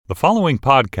The following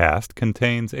podcast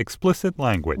contains explicit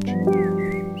language.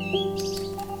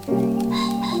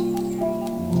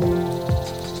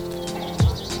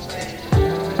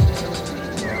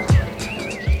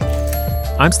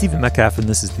 I'm Stephen Metcalf, and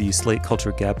this is the Slate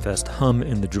Culture Gabfest Hum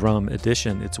in the Drum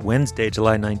edition. It's Wednesday,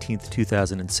 July 19th,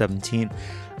 2017.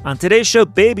 On today's show,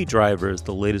 Baby Drivers,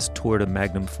 the latest tour de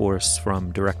magnum force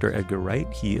from director Edgar Wright,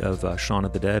 he of Shaun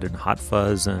of the Dead and Hot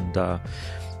Fuzz, and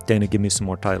Dana, give me some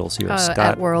more titles here. Scott.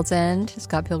 At World's End,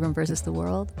 Scott Pilgrim vs. the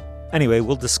World. Anyway,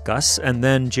 we'll discuss. And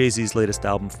then Jay-Z's latest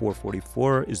album,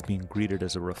 444, is being greeted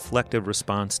as a reflective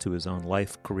response to his own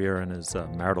life, career, and his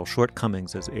marital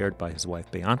shortcomings as aired by his wife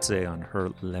Beyonce on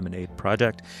her Lemonade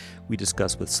project. We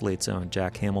discuss with Slate's own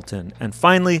Jack Hamilton. And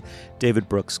finally, David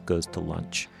Brooks goes to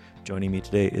lunch. Joining me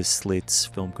today is Slate's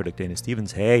film critic Dana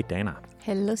Stevens. Hey, Dana.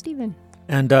 Hello, Stephen.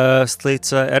 And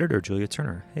Slate's editor, Julia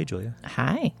Turner. Hey, Julia.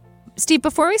 Hi. Steve,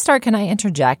 before we start, can I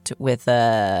interject with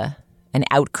an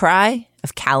outcry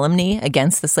of calumny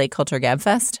against the Slate Culture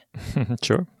Gabfest?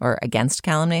 Sure. Or against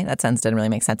calumny? That sentence didn't really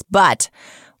make sense. But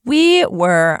we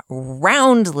were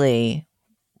roundly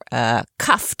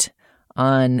cuffed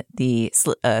on the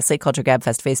Slate Culture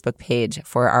Gabfest Facebook page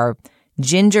for our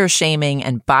ginger shaming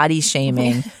and body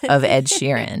shaming of Ed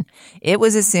Sheeran. It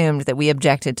was assumed that we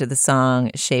objected to the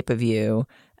song Shape of You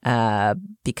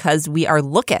because we are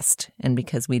lookist and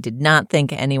because we did not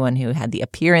think anyone who had the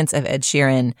appearance of Ed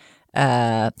Sheeran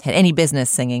had any business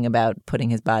singing about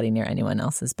putting his body near anyone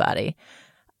else's body.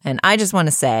 And I just want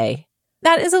to say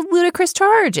that is a ludicrous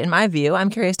charge in my view.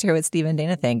 I'm curious to hear what Steve and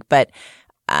Dana think, but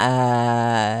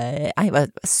I have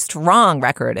a strong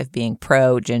record of being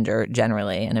pro-ginger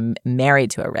generally, and I'm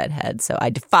married to a redhead, so I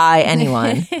defy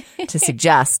anyone to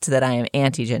suggest that I am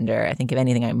anti-ginger. I think if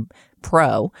anything, I'm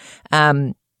pro.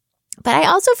 But I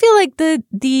also feel like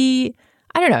the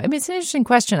I don't know. I mean, it's an interesting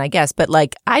question, I guess, but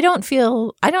like I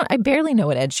barely know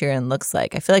what Ed Sheeran looks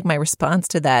like. I feel like my response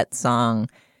to that song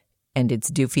and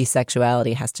its doofy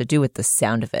sexuality has to do with the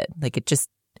sound of it. Like it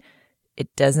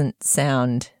doesn't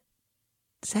sound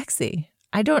sexy.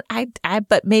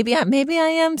 But maybe I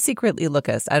am secretly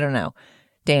lookist. I don't know.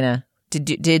 Dana,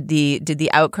 did the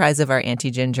outcries of our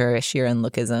anti-ginger Sheeran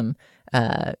lookism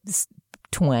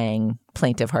twang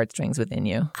plaintive heartstrings within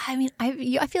you? I mean,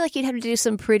 I feel like you'd have to do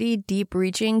some pretty deep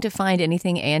reaching to find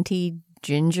anything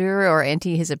anti-ginger or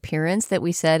anti his appearance that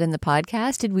we said in the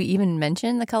podcast. Did we even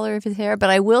mention the color of his hair? But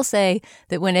I will say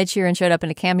that when Ed Sheeran showed up in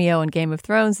a cameo in Game of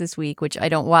Thrones this week, which I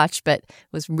don't watch but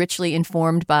was richly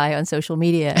informed by on social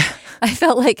media, I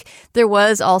felt like there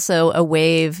was also a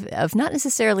wave of not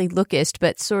necessarily lookist,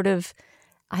 but sort of,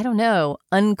 I don't know,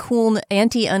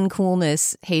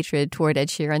 anti-uncoolness hatred toward Ed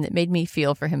Sheeran that made me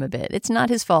feel for him a bit. It's not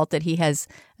his fault that he has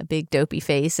a big dopey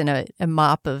face and a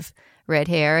mop of red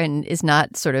hair and is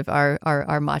not sort of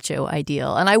our macho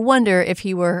ideal. And I wonder if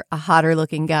he were a hotter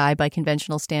looking guy by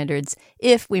conventional standards,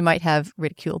 if we might have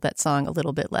ridiculed that song a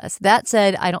little bit less. That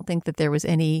said, I don't think that there was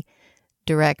any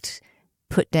direct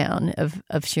put down of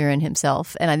Sheeran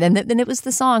himself. And then it was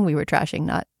the song we were trashing,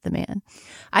 not the man.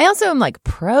 I also am like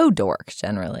pro dork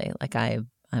generally. Like I'm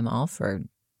all for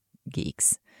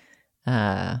geeks.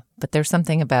 But there's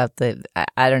something about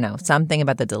something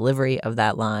about the delivery of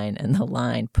that line and the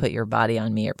line, put your body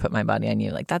on me or put my body on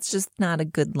you. Like, that's just not a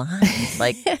good line.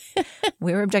 Like,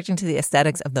 we were objecting to the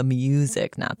aesthetics of the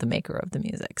music, not the maker of the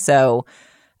music. So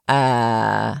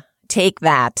take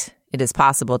that. It is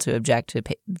possible to object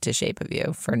to Shape of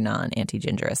You for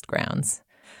non-anti-gingerist grounds.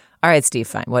 All right, Steve,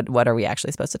 fine. What are we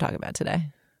actually supposed to talk about today?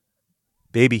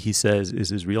 Baby, he says,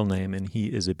 is his real name, and he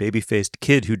is a baby-faced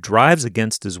kid who drives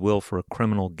against his will for a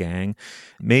criminal gang.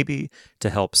 Maybe to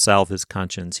help salve his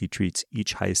conscience, he treats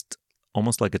each heist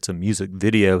almost like it's a music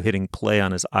video, hitting play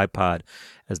on his iPod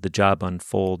as the job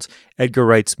unfolds. Edgar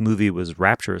Wright's movie was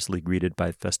rapturously greeted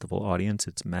by festival audience.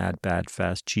 It's mad, bad,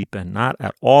 fast, cheap, and not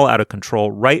at all out of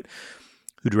control. Wright,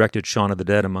 who directed Shaun of the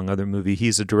Dead, among other movies,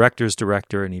 he's a director's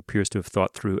director, and he appears to have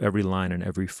thought through every line and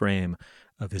every frame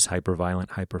of his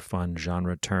hyper-violent, hyper-fun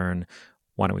genre turn.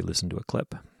 Why don't we listen to a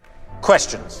clip?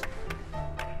 Questions?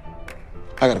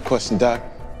 I got a question, Doc.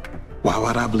 Why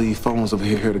would I believe phones over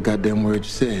here heard the goddamn word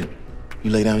you said? You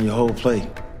lay down your whole play.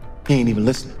 He ain't even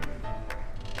listening.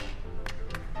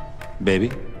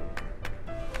 Baby?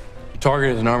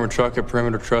 Target is an armored truck at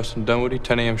Perimeter Trust in Dunwoody,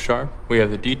 10 a.m. sharp. We have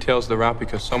the details of the route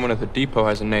because someone at the depot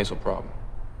has a nasal problem.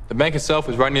 The bank itself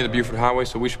is right near the Buford Highway,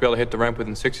 so we should be able to hit the ramp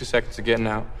within 60 seconds of getting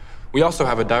out. We also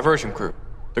have a diversion crew.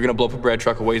 They're gonna blow up a bread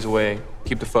truck a ways away,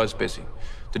 keep the fuzz busy.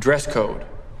 The dress code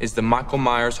is the Michael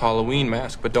Myers Halloween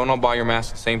mask, but don't all buy your mask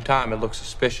at the same time. It looks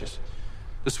suspicious.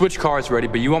 The switch car is ready,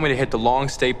 but you want me to hit the long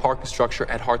stay parking structure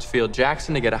at Hartsfield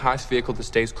Jackson to get a heist vehicle that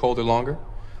stays colder longer?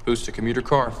 Boost a commuter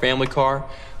car, a family car,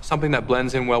 something that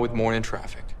blends in well with morning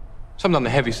traffic. Something on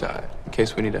the heavy side, in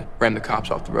case we need to ram the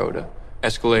cops off the road. A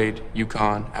Escalade,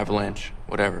 Yukon, Avalanche,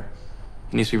 whatever.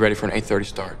 It needs to be ready for an 8:30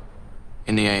 start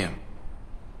in the AM.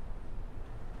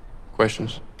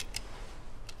 Questions?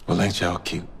 Well, ain't y'all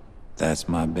cute? That's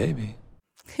my baby.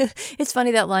 It's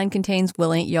funny that line contains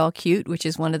 "Well, ain't y'all cute," which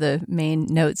is one of the main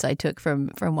notes I took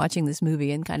from watching this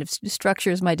movie, and kind of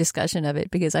structures my discussion of it,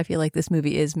 because I feel like this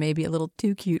movie is maybe a little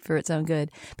too cute for its own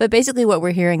good. But basically what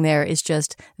we're hearing there is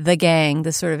just the gang,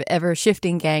 the sort of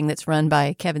ever-shifting gang that's run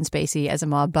by Kevin Spacey as a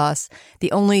mob boss,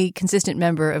 the only consistent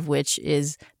member of which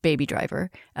is Baby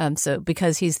Driver. So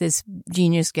because he's this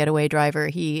genius getaway driver,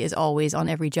 he is always on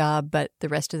every job, but the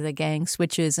rest of the gang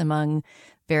switches among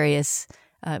various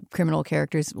criminal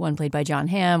characters, one played by John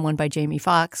Hamm, one by Jamie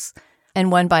Foxx,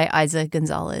 and one by Eiza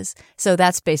Gonzalez. So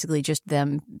that's basically just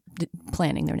them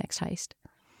planning their next heist.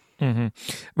 Mm-hmm.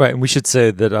 Right, and we should say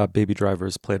that Baby Driver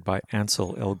is played by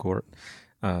Ansel Elgort,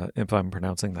 if I'm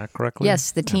pronouncing that correctly.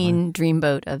 Yes, the teen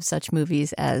dreamboat of such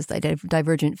movies as the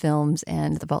Divergent Films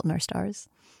and The Fault in Our Stars.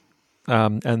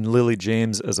 And Lily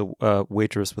James as a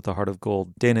waitress with a heart of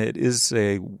gold. Dana, it is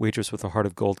a waitress with a heart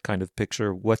of gold kind of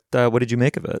picture. What did you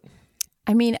make of it?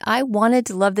 I mean, I wanted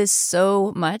to love this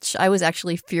so much. I was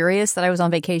actually furious that I was on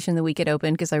vacation the week it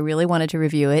opened because I really wanted to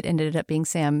review it, and it ended up being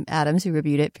Sam Adams who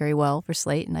reviewed it very well for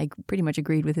Slate, and I pretty much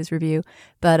agreed with his review.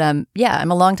 But yeah, I'm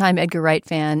a longtime Edgar Wright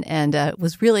fan and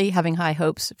was really having high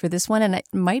hopes for this one, and it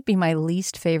might be my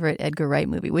least favorite Edgar Wright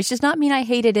movie, which does not mean I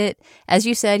hated it. As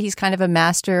you said, he's kind of a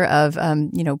master of,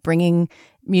 bringing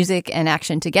music and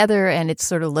action together, and it's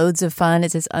sort of loads of fun.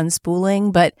 It's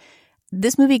unspooling, but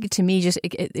this movie, to me, just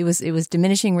it was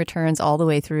diminishing returns all the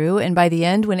way through. And by the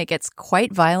end, when it gets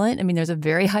quite violent, I mean, there's a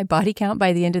very high body count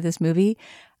by the end of this movie.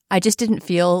 I just didn't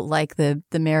feel like the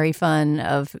merry fun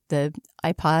of the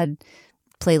iPod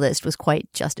playlist was quite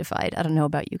justified. I don't know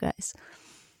about you guys.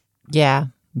 Yeah,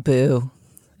 boo.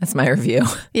 That's my review.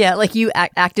 Yeah, like you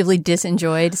actively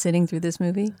disenjoyed sitting through this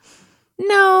movie?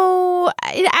 No,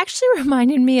 it actually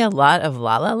reminded me a lot of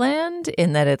La La Land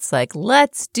in that it's like,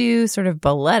 let's do sort of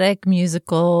balletic,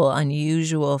 musical,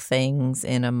 unusual things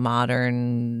in a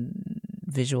modern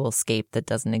visual scape that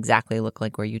doesn't exactly look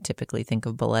like where you typically think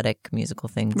of balletic musical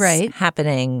things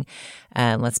happening.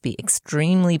 And let's be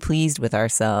extremely pleased with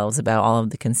ourselves about all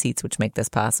of the conceits which make this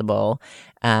possible.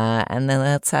 And then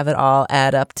let's have it all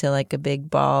add up to like a big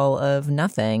ball of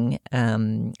nothing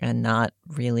and not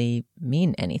really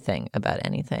mean anything about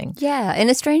anything. Yeah. In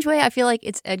a strange way, I feel like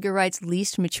it's Edgar Wright's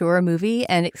least mature movie,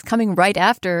 and it's coming right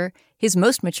after his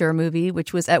most mature movie,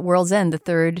 which was At World's End, the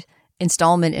third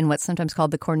installment in what's sometimes called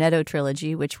the Cornetto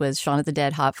trilogy, which was Shaun of the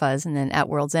Dead, Hot Fuzz, and then At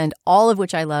World's End, all of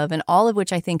which I love and all of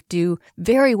which I think do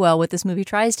very well what this movie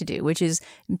tries to do, which is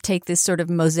take this sort of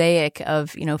mosaic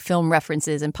of, film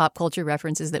references and pop culture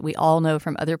references that we all know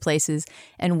from other places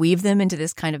and weave them into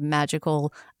this kind of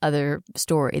magical other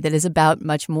story that is about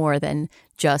much more than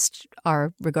just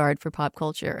our regard for pop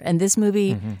culture. And this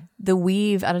movie, the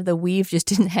weave just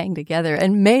didn't hang together.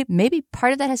 And maybe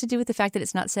part of that has to do with the fact that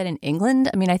it's not set in England.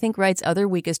 I mean, I think Wright's other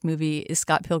weakest movie is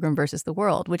Scott Pilgrim versus the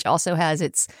World, which also has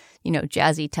its,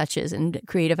 jazzy touches and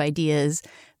creative ideas,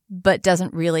 but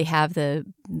doesn't really have the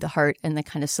heart and the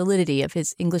kind of solidity of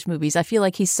his English movies. I feel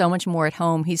like he's so much more at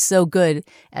home. He's so good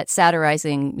at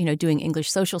satirizing, doing English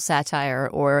social satire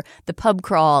or the pub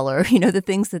crawl or, the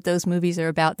things that those movies are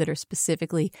about that are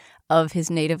specifically of his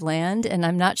native land. And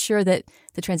I'm not sure that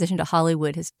the transition to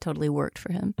Hollywood has totally worked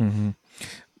for him. Mm-hmm.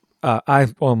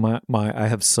 I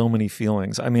have so many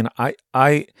feelings. I mean,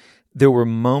 there were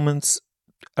moments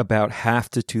about half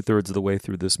to 2/3 of the way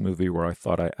through this movie where I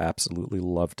thought I absolutely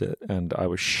loved it, and I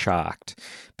was shocked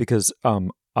because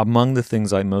among the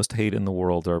things I most hate in the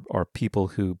world are people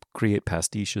who create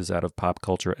pastiches out of pop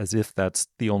culture as if that's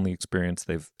the only experience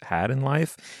they've had in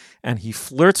life. And he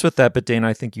flirts with that, but Dana,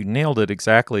 I think you nailed it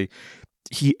exactly.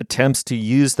 He attempts to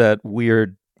use that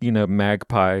weird,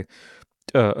 magpie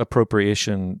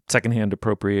appropriation, secondhand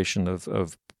appropriation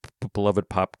of beloved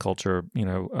pop culture,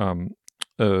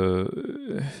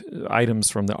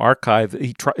 items from the archive.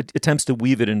 He attempts to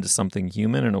weave it into something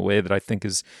human in a way that I think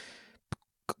is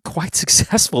quite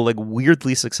successful, like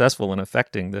weirdly successful in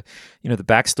affecting the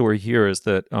backstory here is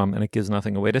that, and it gives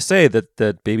nothing away to say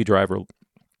that Baby Driver,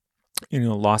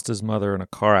 lost his mother in a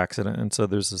car accident. And so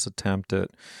there's this attempt at,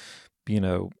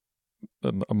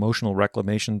 emotional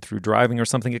reclamation through driving or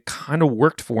something. It kind of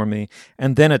worked for me.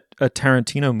 And then a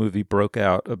Tarantino movie broke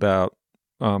out about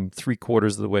 3/4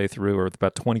 of the way through, or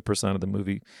about 20% of the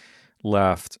movie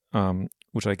left,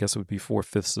 which I guess would be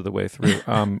 4/5 of the way through.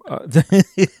 A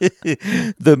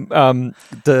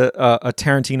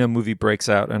Tarantino movie breaks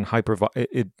out and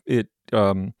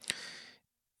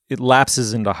it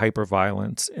lapses into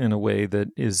hyperviolence in a way that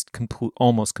is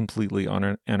almost completely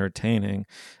unentertaining.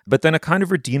 But then it kind of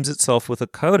redeems itself with a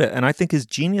coda. And I think his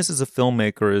genius as a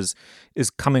filmmaker is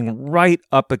coming right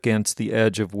up against the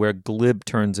edge of where glib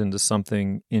turns into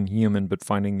something inhuman, but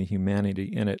finding the humanity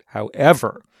in it.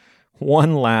 However,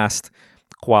 one last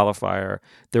qualifier.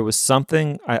 There was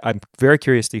something, I'm very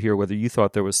curious to hear whether you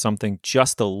thought there was something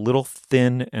just a little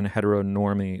thin and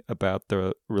heteronormy about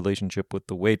the relationship with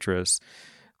the waitress,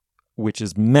 which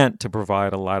is meant to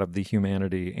provide a lot of the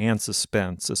humanity and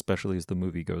suspense, especially as the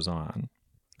movie goes on.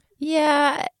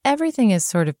 Yeah, everything is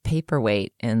sort of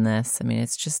paperweight in this. I mean,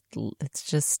 it's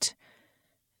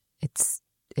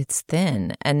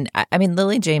thin. And I mean,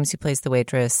 Lily James, who plays the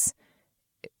waitress,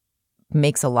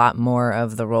 makes a lot more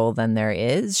of the role than there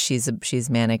is. She's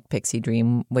manic pixie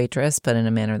dream waitress, but in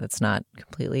a manner that's not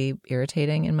completely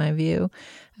irritating in my view.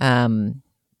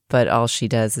 But all she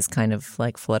does is kind of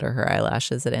like flutter her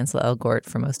eyelashes at Ansel Elgort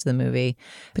for most of the movie.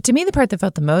 But to me, the part that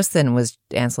felt the most then was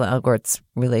Ansel Elgort's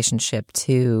relationship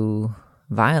to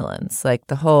violence. Like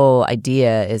the whole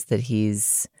idea is that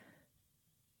he's,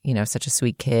 such a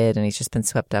sweet kid and he's just been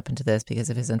swept up into this because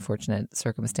of his unfortunate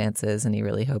circumstances. And he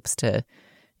really hopes to,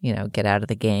 get out of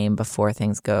the game before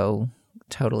things go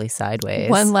totally sideways.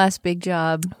 One last big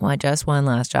job. Just one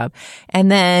last job. And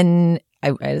then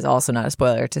it is also not a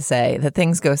spoiler to say that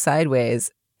things go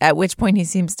sideways, at which point he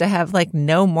seems to have like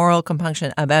no moral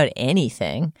compunction about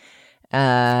anything.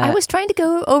 I was trying to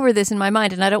go over this in my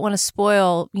mind, and I don't want to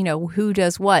spoil, who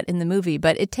does what in the movie,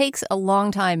 but it takes a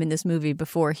long time in this movie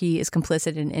before he is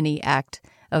complicit in any act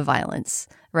of violence,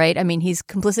 right? I mean, he's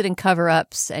complicit in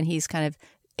cover-ups, and he's kind of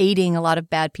aiding a lot of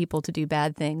bad people to do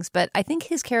bad things. But I think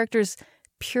his character's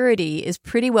purity is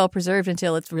pretty well preserved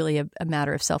until it's really a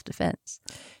matter of self-defense.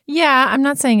 Yeah, I'm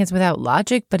not saying it's without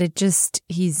logic, but it just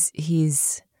he's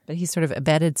sort of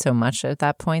abetted so much at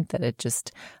that point that it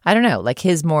just, I don't know, like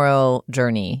his moral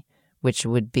journey, which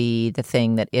would be the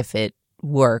thing that if it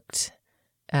worked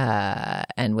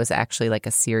and was actually like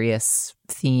a serious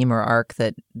theme or arc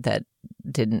that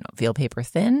didn't feel paper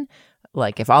thin,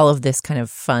 like if all of this kind of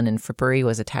fun and frippery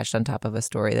was attached on top of a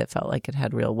story that felt like it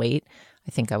had real weight,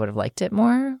 I think I would have liked it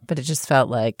more. But it just felt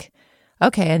like,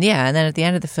 okay, and then at the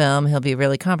end of the film, he'll be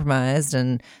really compromised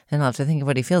and he'll have to think of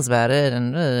what he feels about it.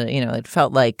 And, it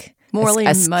felt like morally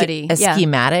muddy. A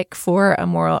schematic for a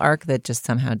moral arc that just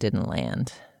somehow didn't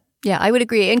land. Yeah, I would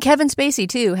agree. And Kevin Spacey,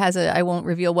 too, I won't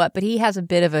reveal what, but he has a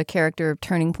bit of a character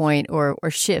turning point or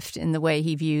shift in the way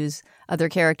he views other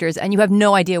characters. And you have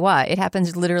no idea why. It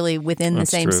happens literally within the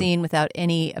same scene without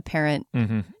any apparent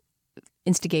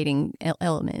instigating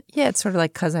element. Yeah, it's sort of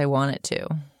like 'cause I want it to.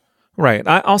 Right.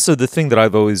 The thing that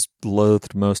I've always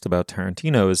loathed most about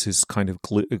Tarantino is his kind of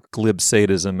glib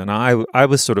sadism. And I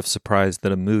was sort of surprised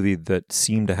that a movie that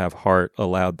seemed to have heart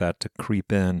allowed that to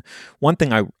creep in. One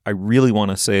thing I really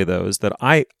want to say, though, is that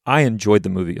I enjoyed the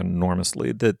movie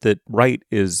enormously. That Wright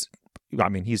is,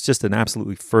 he's just an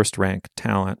absolutely first-rank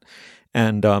talent.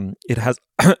 And it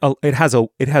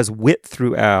has wit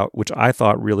throughout, which I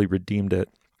thought really redeemed it.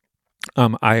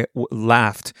 I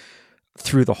laughed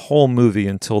through the whole movie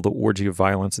until the orgy of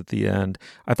violence at the end.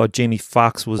 I thought Jamie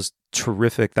Foxx was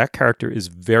terrific. That character is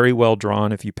very well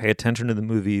drawn. If you pay attention to the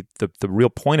movie, the real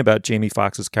point about Jamie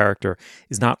Foxx's character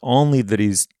is not only that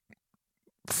he's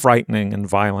frightening and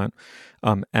violent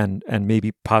and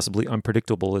maybe possibly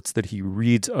unpredictable, it's that he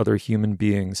reads other human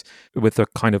beings with a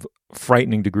kind of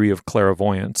frightening degree of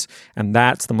clairvoyance. And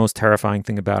that's the most terrifying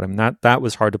thing about him. That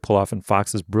was hard to pull off, and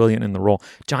Fox is brilliant in the role.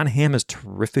 John Hamm is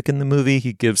terrific in the movie.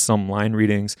 He gives some line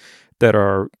readings that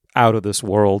are out of this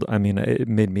world. It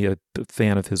made me a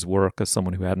fan of his work as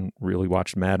someone who hadn't really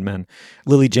watched Mad Men.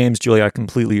 Lily James, Julie, I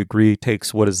completely agree,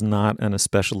 takes what is not an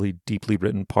especially deeply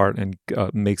written part and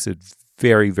makes it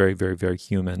very, very, very, very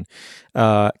human.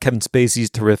 Kevin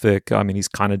Spacey's terrific. He's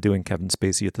kind of doing Kevin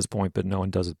Spacey at this point, but no one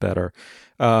does it better.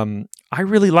 I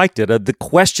really liked it. The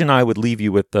question I would leave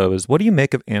you with, though, is what do you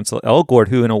make of Ansel Elgort,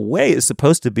 who in a way is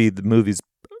supposed to be the movie's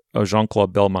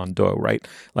Jean-Claude Belmondo, right?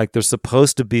 Like there's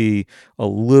supposed to be a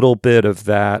little bit of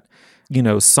that,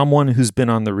 someone who's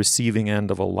been on the receiving end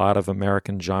of a lot of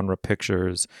American genre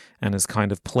pictures and is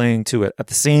kind of playing to it. At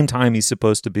the same time, he's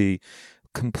supposed to be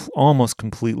almost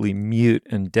completely mute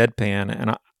and deadpan,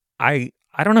 and I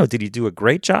don't know, did he do a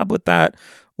great job with that,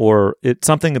 or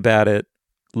something about it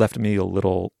left me a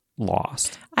little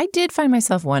lost. I did find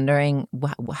myself wondering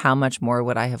how much more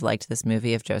would I have liked this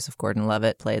movie if Joseph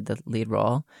Gordon-Levitt played the lead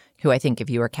role, who I think if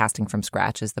you were casting from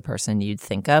scratch is the person you'd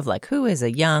think of, like who is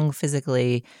a young,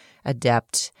 physically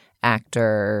adept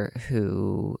actor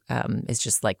who is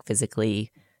just like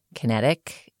physically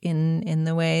kinetic in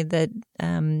the way that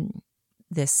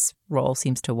this role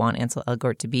seems to want Ansel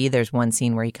Elgort to be. There's one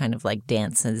scene where he kind of like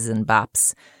dances and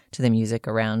bops to the music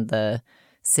around the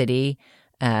city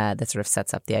that sort of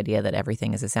sets up the idea that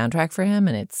everything is a soundtrack for him.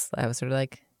 And I was sort of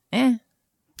like, eh.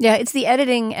 Yeah, it's the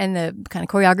editing and the kind of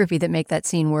choreography that make that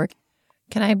scene work.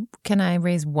 Can I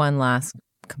raise one last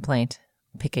complaint,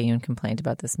 picayune complaint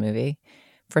about this movie?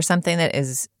 For something that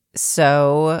is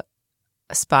so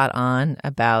spot on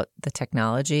about the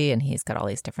technology, and he's got all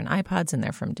these different iPods and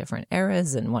they're from different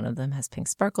eras, and one of them has pink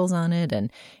sparkles on it, and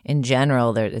in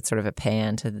general it's sort of a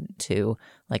pan to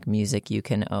like music you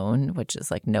can own, which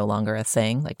is like no longer a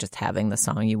thing, like just having the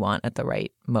song you want at the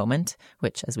right moment,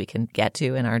 which as we can get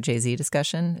to in our Jay-Z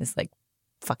discussion is like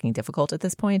fucking difficult at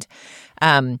this point.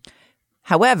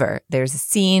 However, there's a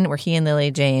scene where he and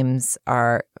Lily James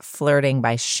are flirting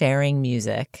by sharing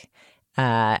music.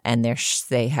 And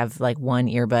they have like one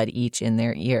earbud each in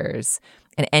their ears.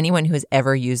 And anyone who has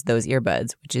ever used those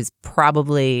earbuds, which is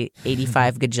probably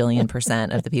 85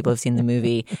 gajillion% of the people who've seen the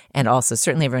movie, and also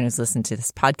certainly everyone who's listened to this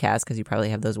podcast, because you probably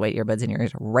have those white earbuds in your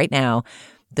ears right now,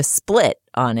 the split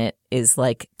on it is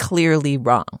like clearly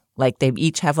wrong. Like they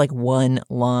each have like one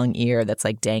long ear that's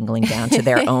like dangling down to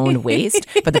their own waist.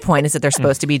 But the point is that they're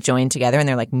supposed to be joined together and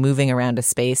they're like moving around a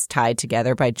space tied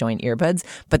together by joint earbuds.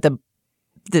 But the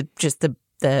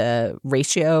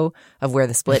ratio of where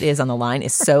the split is on the line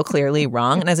is so clearly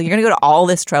wrong. And I was like, you're going to go to all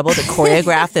this trouble to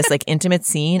choreograph this like intimate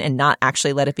scene and not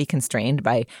actually let it be constrained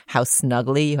by how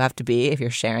snugly you have to be if you're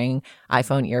sharing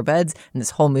iPhone earbuds. And this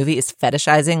whole movie is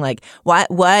fetishizing like why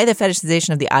the fetishization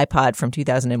of the iPod from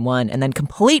 2001 and then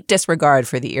complete disregard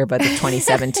for the earbuds of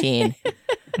 2017.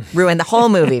 Ruined the whole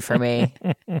movie for me.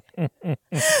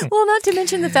 Well, not to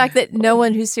mention the fact that no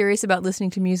one who's serious about listening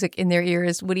to music in their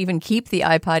ears would even keep the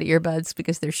iPod earbuds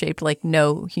because they're shaped like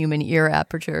no human ear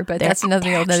aperture. But that's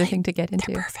another thing to get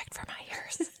into. They're perfect for my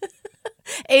ears.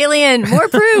 Alien, more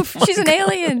proof. She's an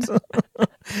alien.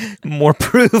 More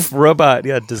proof, robot.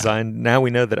 Yeah, designed. Now we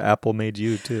know that Apple made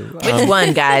you too. Which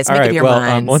one, guys? Make up your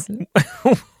minds.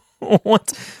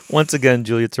 Once again,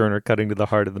 Julia Turner cutting to the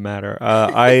heart of the matter.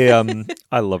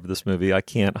 I love this movie. I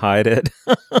can't hide it.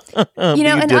 And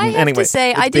I have to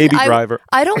say, I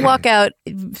don't walk out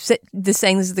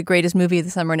saying this is the greatest movie of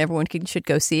the summer and everyone should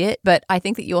go see it. But I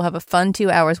think that you'll have a fun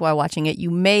 2 hours while watching it. You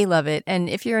may love it, and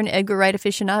if you're an Edgar Wright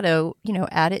aficionado,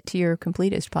 add it to your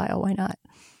completist pile. Why not?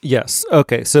 Yes.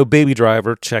 Okay. So Baby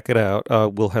Driver, check it out.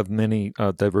 We'll have many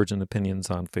divergent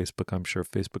opinions on Facebook, I'm sure.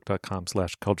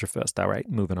 Facebook.com/CultureFest. All right.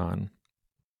 Moving on.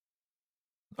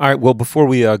 All right. Well, before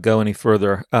we go any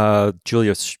further,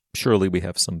 Julia, surely we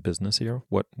have some business here.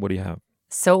 What do you have?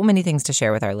 So many things to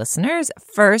share with our listeners.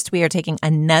 First, we are taking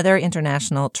another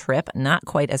international trip, not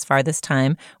quite as far this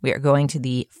time. We are going to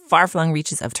the far-flung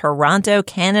reaches of Toronto,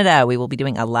 Canada. We will be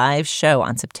doing a live show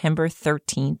on September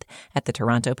 13th at the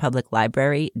Toronto Public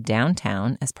Library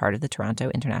downtown as part of the Toronto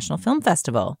International Film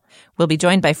Festival. We'll be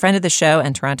joined by friend of the show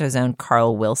and Toronto's own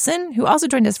Carl Wilson, who also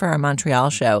joined us for our Montreal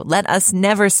show. Let us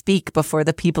never speak before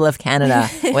the people of Canada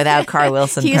without Carl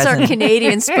Wilson He's present. Our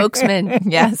Canadian spokesman.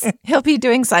 Yes. He'll be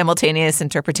doing simultaneous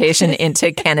interpretation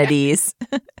into Canadese.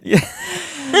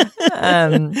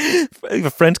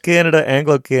 French Canada,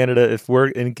 Anglo Canada. If we're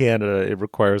in Canada, it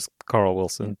requires Carl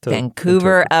Wilson to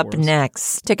Vancouver up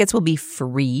next. Tickets will be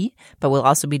free, but we'll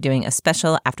also be doing a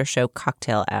special after-show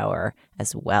cocktail hour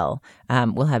as well.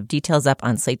 We'll have details up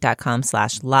on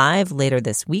slate.com/live later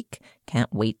this week.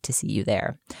 Can't wait to see you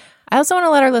there. I also want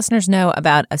to let our listeners know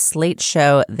about a Slate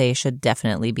show they should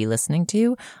definitely be listening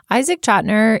to. Isaac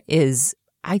Chotiner is,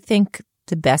 I think,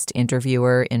 the best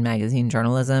interviewer in magazine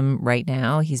journalism right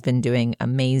now. He's been doing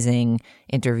amazing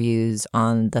interviews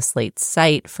on the Slate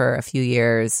site for a few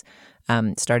years,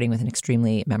 starting with an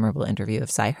extremely memorable interview of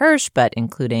Cy Hirsch, but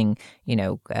including,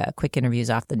 quick interviews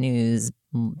off the news,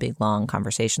 big, long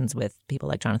conversations with people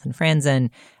like Jonathan Franzen.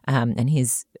 And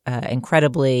he's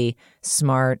incredibly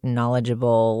smart,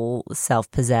 knowledgeable,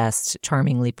 self-possessed,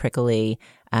 charmingly prickly,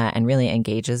 and really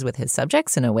engages with his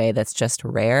subjects in a way that's just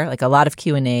rare. Like a lot of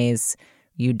Q&As,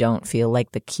 you don't feel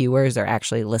like the Qers are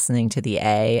actually listening to the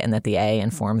A and that the A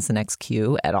informs the next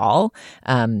Q at all.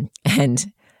 And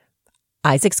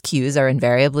Isaac's Qs are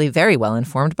invariably very well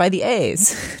informed by the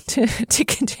A's to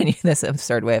continue this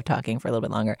absurd way of talking for a little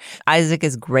bit longer. Isaac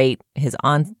is great. His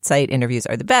on-site interviews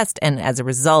are the best. And as a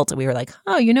result, we were like,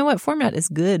 oh, you know what? Format is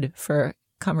good for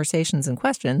conversations and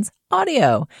questions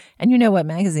audio. And you know what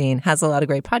magazine has a lot of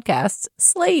great podcasts?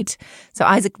 Slate. So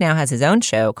Isaac now has his own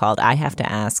show called I Have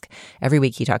to Ask. Every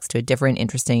week he talks to a different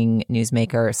interesting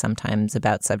newsmaker, sometimes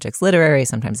about subjects literary,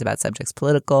 sometimes about subjects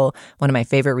political. One of my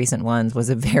favorite recent ones was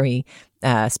a very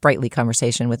sprightly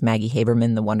conversation with Maggie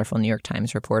Haberman, the wonderful New York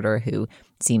Times reporter who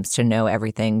seems to know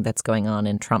everything that's going on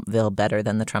in Trumpville better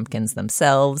than the Trumpkins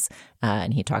themselves.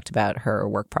 And he talked about her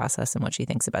work process and what she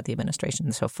thinks about the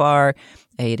administration so far.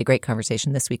 He had a great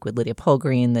conversation this week with Lydia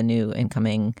Polgreen, the new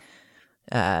incoming,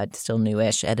 still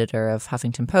newish editor of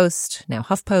Huffington Post, now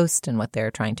HuffPost, and what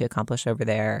they're trying to accomplish over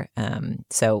there.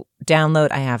 So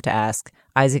download I Have to Ask.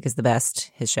 Isaac is the best.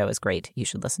 His show is great. You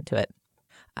should listen to it.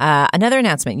 Another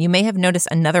announcement. You may have noticed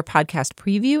another podcast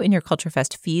preview in your Culture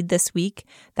Fest feed this week.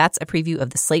 That's a preview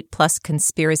of the Slate Plus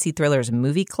Conspiracy Thrillers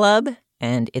Movie Club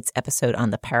and its episode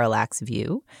on the Parallax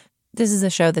View. This is a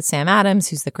show that Sam Adams,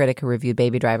 who's the critic who reviewed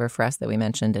Baby Driver for us that we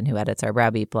mentioned and who edits our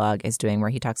Browbeat blog, is doing, where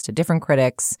he talks to different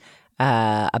critics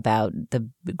about the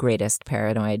greatest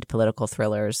paranoid political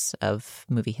thrillers of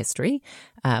movie history.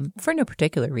 For no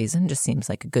particular reason, just seems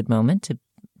like a good moment to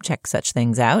check such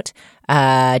things out.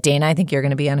 Dana, I think you're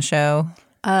going to be on a show.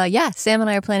 Yeah, Sam and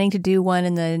I are planning to do one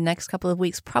in the next couple of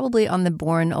weeks, probably on the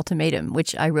Bourne Ultimatum,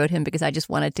 which I wrote him because I just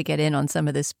wanted to get in on some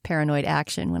of this paranoid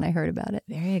action when I heard about it.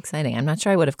 Very exciting. I'm not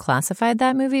sure I would have classified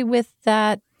that movie with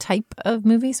that type of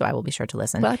movie, so I will be sure to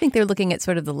listen. Well, I think they're looking at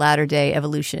sort of the latter-day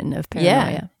evolution of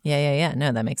paranoia. Yeah.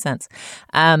 No, that makes sense.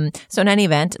 So in any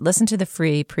event, listen to the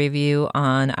free preview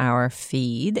on our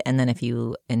feed, and then if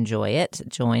you enjoy it,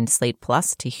 join Slate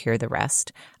Plus to hear the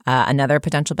rest. Another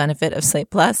potential benefit of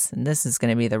Slate Plus, and this is going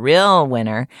to be the real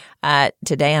winner,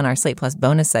 today on our Slate Plus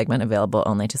bonus segment, available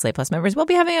only to Slate Plus members, we'll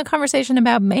be having a conversation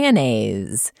about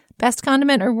mayonnaise. Best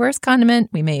condiment or worst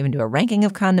condiment? We may even do a ranking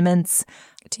of condiments.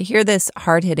 To hear this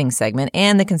hard-hitting segment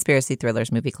and the Conspiracy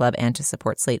Thrillers Movie Club and to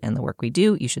support Slate and the work we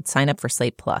do, you should sign up for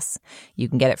Slate Plus. You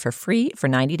can get it for free for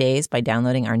 90 days by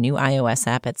downloading our new iOS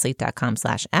app at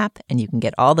slate.com/app, and you can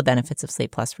get all the benefits of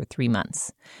Slate Plus for 3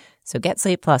 months. So get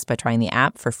Slate Plus by trying the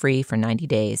app for free for 90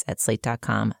 days at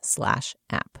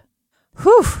slate.com/app.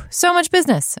 Whew, so much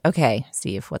business. Okay,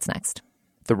 Steve, what's next?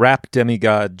 The rap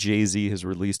demigod Jay-Z has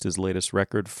released his latest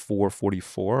record, 4:44,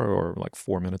 or like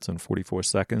 4 minutes and 44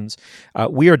 seconds.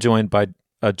 We are joined by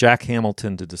Jack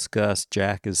Hamilton to discuss.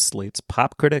 Jack is Slate's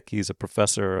pop critic. He's a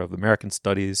professor of American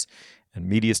Studies and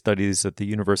Media Studies at the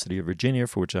University of Virginia,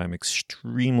 for which I'm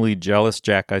extremely jealous.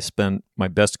 Jack, I spent my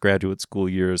best graduate school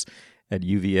years at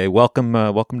UVA. Welcome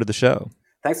to the show.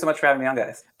 Thanks so much for having me on,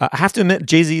 guys. I have to admit,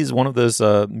 Jay-Z is one of those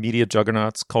media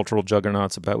juggernauts, cultural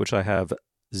juggernauts, about which I have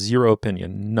zero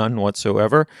opinion, none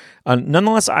whatsoever.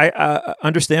 Nonetheless, I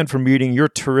understand from reading your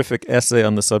terrific essay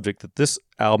on the subject that this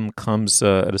album comes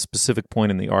at a specific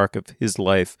point in the arc of his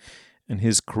life and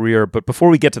his career. But before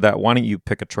we get to that, why don't you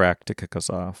pick a track to kick us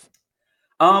off?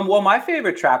 Well, my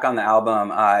favorite track on the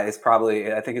album is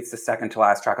probably, I think it's the second to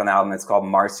last track on the album. It's called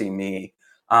Marcy Me.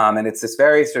 And it's this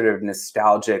very sort of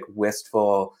nostalgic,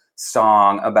 wistful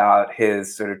song about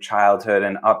his sort of childhood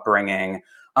and upbringing,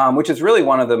 which is really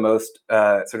one of the most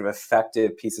sort of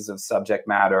effective pieces of subject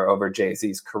matter over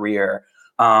Jay-Z's career.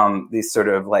 These sort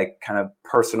of like kind of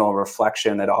personal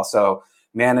reflection that also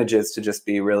manages to just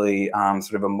be really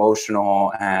sort of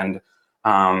emotional and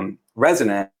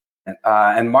resonant.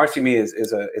 And Marcy Me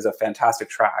is a fantastic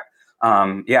track.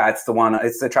 It's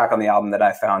the track on the album that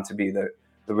I found to be the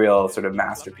real sort of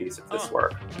masterpiece of this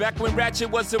work. Back when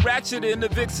Ratchet was a Ratchet and the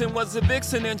Vixen was a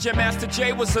Vixen and Jam Master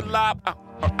Jay was a lob.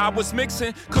 I was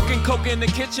mixing, cooking coke in the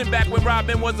kitchen back when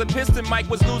Robin was a piston. Mike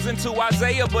was losing to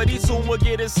Isaiah, but he soon would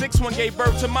get his 6-1. Gave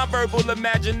birth to my verbal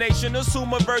imagination.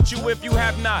 Assume a virtue if you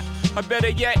have not. Or better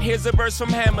yet, here's a verse from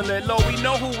Hamlet. Lord, we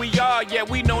know who we are, yet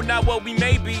we know not what we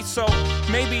may be. So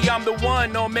maybe I'm the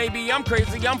one, or maybe I'm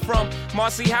crazy. I'm from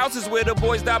Marcy Houses where the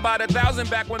boys died by the thousand.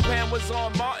 Back when Pam was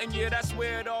on Martin, yeah, that's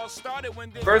where it all started.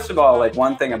 First of all, like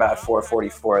one thing about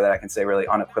 444 that I can say really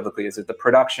unequivocally is that the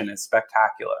production is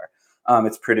spectacular.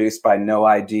 It's produced by No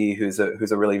ID, who's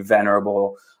a really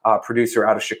venerable producer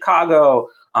out of Chicago.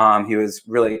 He was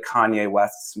really Kanye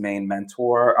West's main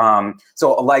mentor.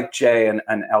 So like Jay,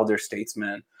 an elder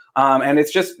statesman. And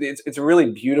it's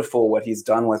really beautiful what he's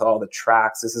done with all the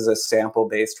tracks. This is a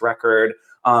sample-based record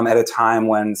at a time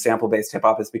when sample-based hip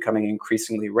hop is becoming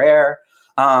increasingly rare.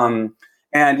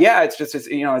 And yeah,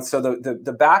 so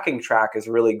the backing track is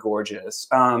really gorgeous.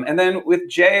 And then with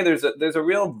Jay, there's a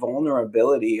real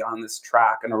vulnerability on this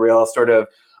track and a real sort of,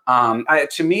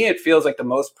 to me, it feels like the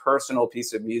most personal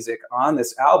piece of music on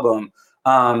this album,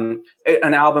 an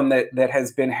album that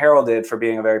has been heralded for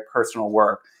being a very personal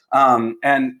work.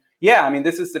 And Yeah, I mean,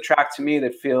 this is the track to me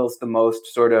that feels the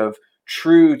most sort of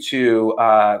true to,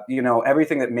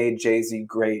 everything that made Jay-Z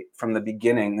great from the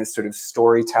beginning, this sort of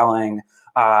storytelling,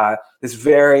 this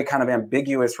very kind of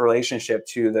ambiguous relationship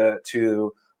to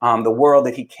the world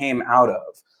that he came out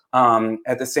of.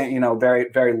 At the same, very,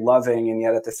 very loving, and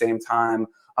yet at the same time,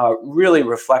 really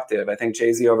reflective. I think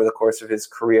Jay-Z over the course of his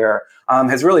career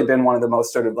has really been one of the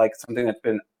most sort of like something that's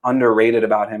been underrated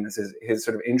about him is his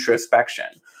sort of introspection.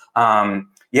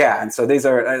 And so this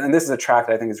is a track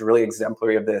that I think is really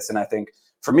exemplary of this. And I think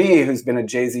for me, who's been a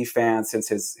Jay-Z fan since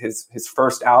his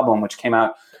first album, which came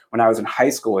out when I was in high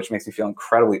school, which makes me feel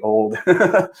incredibly old,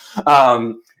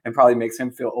 and probably makes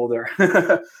him feel older.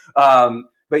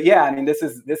 But yeah, I mean, this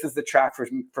is the track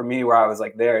for me where I was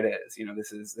like, there it is.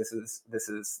 This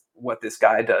is what this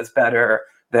guy does better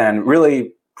than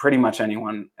really pretty much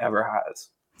anyone ever has.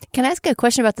 Can I ask a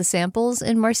question about the samples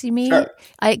in Marcy Me? Sure.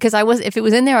 Because if it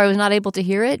was in there, I was not able to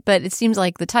hear it, but it seems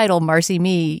like the title, Marcy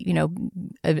Me,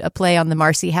 a play on the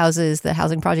Marcy houses, the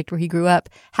housing project where he grew up,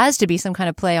 has to be some kind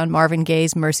of play on Marvin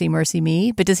Gaye's Mercy, Mercy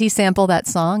Me. But does he sample that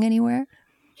song anywhere?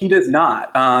 He does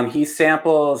not. He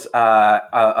samples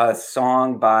a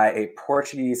song by a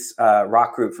Portuguese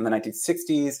rock group from the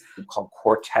 1960s called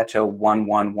Quarteto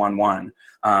 1111.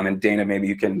 And Dana, maybe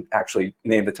you can actually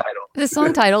name the title. The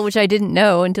song title, which I didn't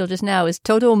know until just now, is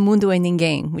Todo Mundo é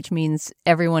Ninguém, which means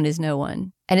everyone is no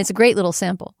one. And it's a great little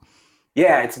sample.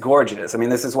 Yeah, it's gorgeous. I mean,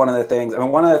 this is one of the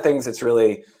things that's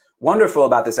really wonderful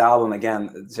about this album,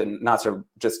 again, to not sort of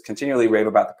just continually rave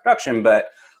about the production, but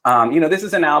this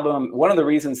is an album. One of the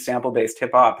reasons sample-based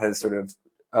hip-hop has sort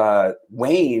of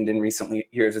waned in recent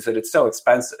years is that it's so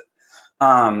expensive.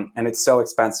 And it's so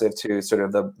expensive to sort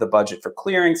of the budget for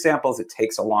clearing samples. It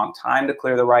takes a long time to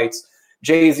clear the rights.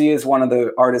 Jay-Z is one of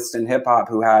the artists in hip-hop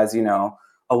who has,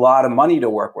 a lot of money to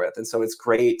work with. And so it's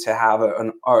great to have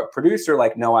a producer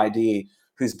like No ID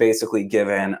who's basically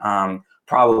given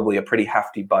probably a pretty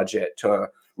hefty budget to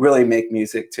really make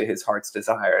music to his heart's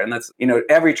desire. And that's,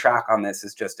 every track on this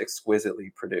is just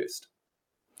exquisitely produced.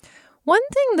 One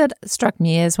thing that struck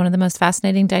me as one of the most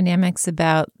fascinating dynamics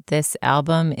about this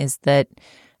album is that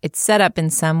it's set up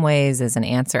in some ways as an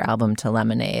answer album to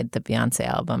Lemonade, the Beyonce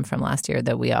album from last year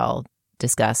that we all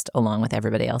discussed along with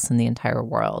everybody else in the entire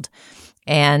world.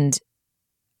 And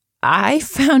I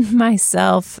found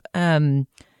myself, I've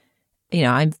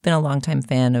been a longtime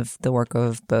fan of the work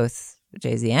of both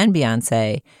Jay-Z and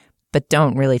Beyonce, but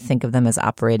don't really think of them as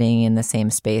operating in the same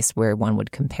space where one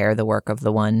would compare the work of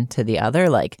the one to the other.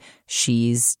 Like,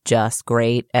 she's just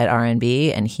great at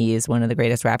R&B and he is one of the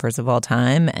greatest rappers of all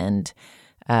time. And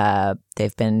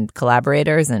they've been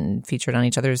collaborators and featured on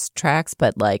each other's tracks.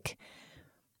 But like,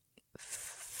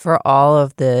 for all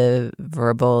of the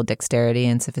verbal dexterity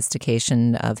and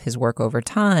sophistication of his work over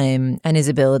time and his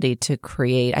ability to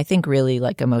create, I think, really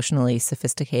like emotionally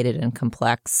sophisticated and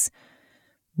complex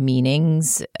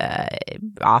meanings,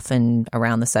 often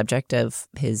around the subject of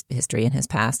his history and his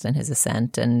past and his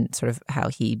ascent and sort of how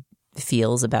he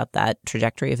feels about that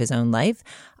trajectory of his own life.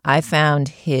 I found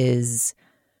his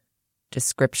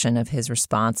description of his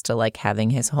response to like having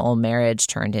his whole marriage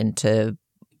turned into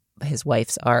his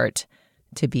wife's art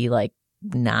to be like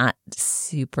not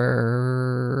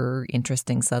super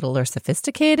interesting, subtle, or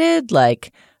sophisticated.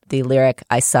 Like the lyric,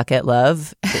 I suck at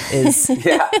love, is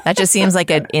that just seems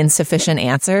like an insufficient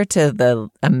answer to the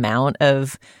amount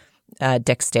of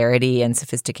dexterity and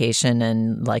sophistication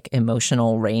and like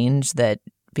emotional range that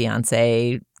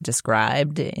Beyonce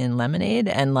described in Lemonade.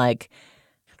 And like,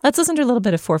 let's listen to a little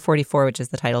bit of 444, which is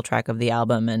the title track of the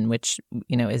album and which,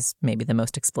 is maybe the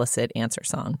most explicit answer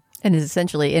song. And is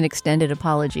essentially an extended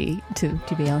apology to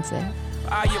Beyonce.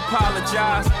 I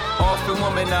apologize, often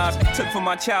womanized. Took for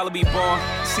my child to be born,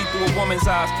 see through a woman's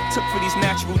eyes. Took for these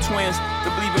natural twins to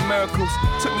believe in miracles.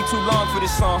 Took me too long for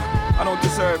this song, I don't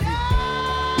deserve you.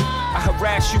 I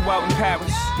harass you out in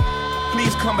Paris.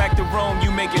 Please come back to Rome, you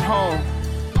make it home.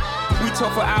 We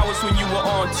talked for hours when you were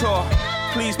on tour.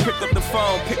 Please pick up the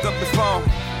phone, pick up the phone.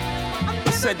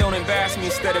 I said don't embarrass me,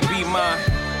 instead of be mine.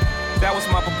 That was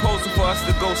my proposal for us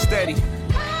to go steady.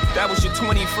 That was your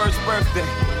 21st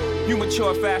birthday. You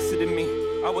matured faster than me.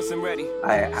 I wasn't ready.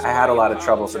 I had a lot of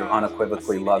trouble sort of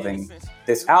unequivocally loving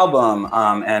this album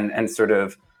and sort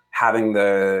of having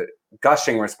the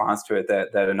gushing response to it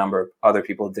that a number of other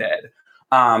people did.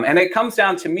 And it comes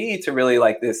down to me to really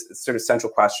like this sort of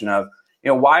central question of,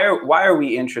 why are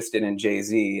we interested in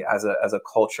Jay-Z as a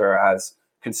culture, as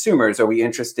consumers? Are we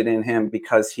interested in him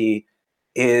because he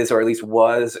is, or at least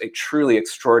was, a truly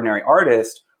extraordinary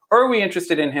artist? or are we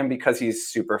interested in him because he's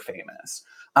super famous?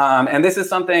 And this is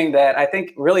something that I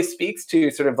think really speaks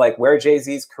to sort of like where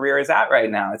Jay-Z's career is at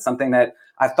right now. It's something that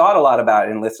I've thought a lot about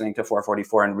in listening to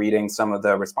 444 and reading some of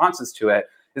the responses to it,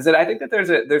 is that I think that there's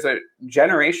a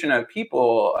generation of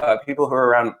people who are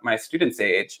around my students'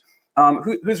 age,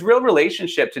 whose real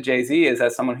relationship to Jay-Z is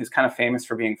as someone who's kind of famous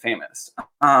for being famous.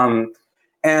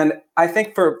 And I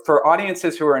think for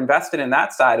audiences who are invested in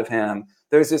that side of him,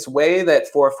 there's this way that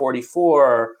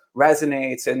 444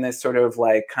 resonates in this sort of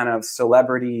like kind of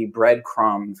celebrity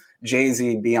breadcrumb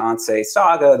Jay-Z Beyonce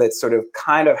saga that's sort of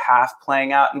kind of half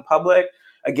playing out in public.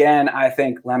 Again, I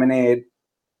think Lemonade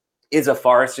is a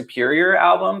far superior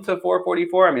album to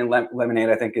 444. I mean, Lemonade,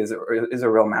 I think, is a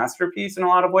real masterpiece in a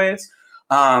lot of ways.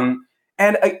 I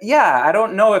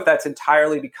don't know if that's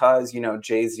entirely because,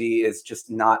 Jay-Z is just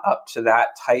not up to that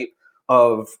type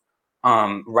of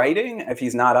writing, if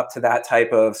he's not up to that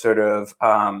type of sort of,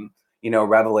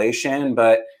 revelation.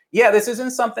 But yeah, this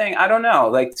isn't something, I don't know.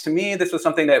 Like, to me, this was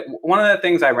something that one of the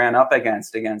things I ran up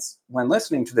against when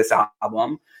listening to this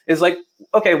album is like,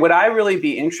 okay, would I really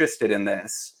be interested in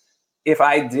this if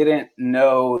I didn't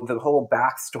know the whole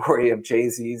backstory of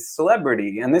Jay-Z's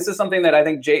celebrity? And this is something that I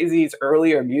think Jay-Z's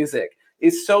earlier music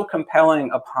is so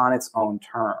compelling upon its own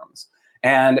terms.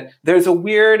 And there's a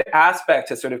weird aspect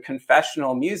to sort of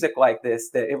confessional music like this,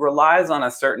 that it relies on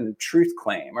a certain truth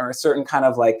claim or a certain kind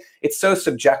of like, it's so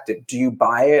subjective. Do you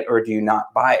buy it or do you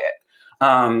not buy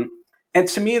it? And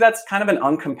to me, that's kind of an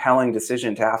uncompelling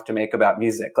decision to have to make about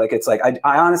music. Like, it's like,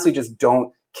 I honestly just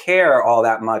don't care all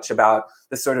that much about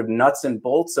the sort of nuts and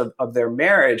bolts of their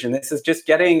marriage. And this is just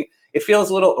it feels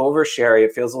a little oversharey.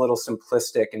 It feels a little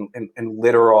simplistic and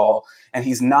literal. And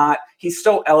he's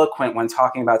so eloquent when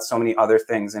talking about so many other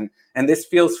things. And this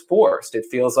feels forced. It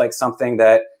feels like something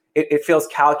that it feels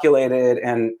calculated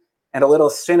and a little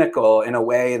cynical in a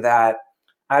way that,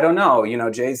 I don't know,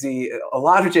 Jay-Z, a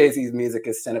lot of Jay-Z's music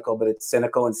is cynical, but it's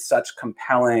cynical in such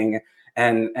compelling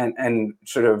and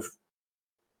sort of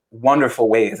wonderful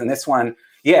ways. And this one,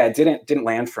 yeah, it didn't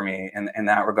land for me in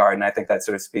that regard. And I think that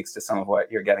sort of speaks to some of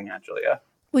what you're getting at, Julia.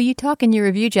 Well, you talk in your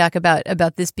review, Jack,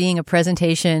 about this being a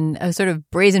sort of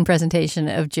brazen presentation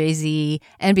of Jay-Z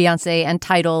and Beyonce and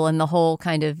Tidal and the whole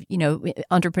kind of,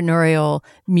 entrepreneurial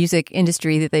music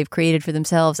industry that they've created for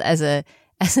themselves as a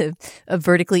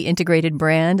vertically integrated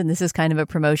brand. And this is kind of a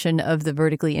promotion of the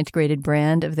vertically integrated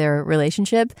brand of their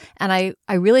relationship. And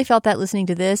I really felt that listening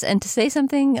to this. And to say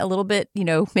something a little bit,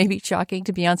 maybe shocking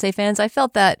to Beyonce fans, I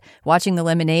felt that watching the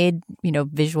Lemonade,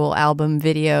 visual album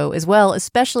video as well,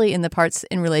 especially in the parts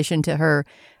in relation to her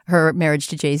marriage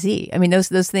to Jay-Z. I mean,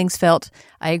 those things felt,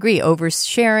 I agree,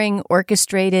 oversharing,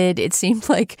 orchestrated. It seemed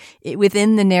like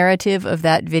within the narrative of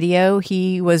that video,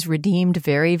 he was redeemed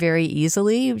very, very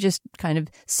easily, just kind of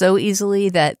so easily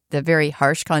that the very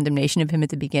harsh condemnation of him at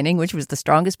the beginning, which was the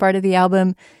strongest part of the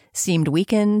album, seemed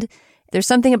weakened. There's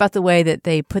something about the way that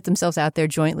they put themselves out there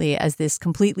jointly as this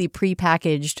completely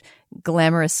prepackaged,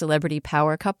 glamorous celebrity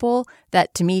power couple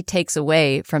that, to me, takes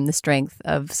away from the strength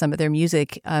of some of their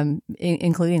music,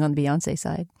 including on the Beyonce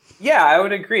side. Yeah, I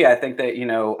would agree. I think that,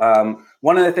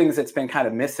 one of the things that's been kind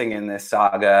of missing in this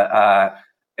saga,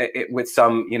 with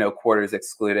some, quarters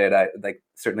excluded,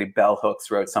 certainly Bell Hooks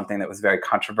wrote something that was very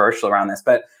controversial around this,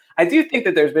 but I do think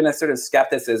that there's been a sort of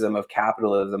skepticism of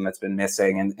capitalism that's been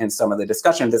missing in some of the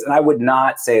discussion of this. And I would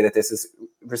not say that this is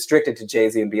restricted to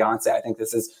Jay-Z and Beyonce. I think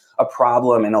this is a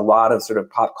problem in a lot of sort of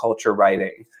pop culture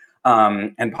writing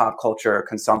and pop culture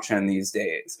consumption these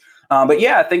days. But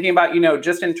yeah, thinking about,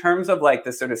 just in terms of like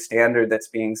the sort of standard that's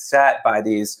being set by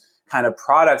these kind of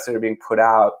products that are being put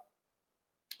out,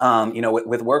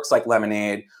 with works like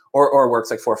Lemonade or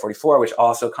works like 444, which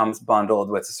also comes bundled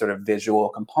with a sort of visual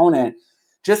component.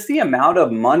 Just the amount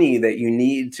of money that you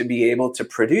need to be able to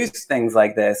produce things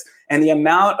like this, and the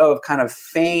amount of kind of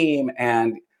fame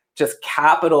and just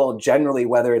capital generally,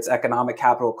 whether it's economic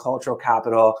capital, cultural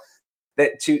capital,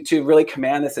 that to really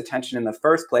command this attention in the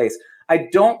first place, I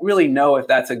don't really know if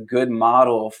that's a good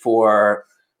model for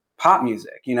pop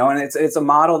music, and it's a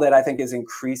model that I think is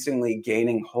increasingly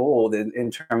gaining hold in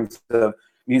terms of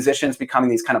musicians becoming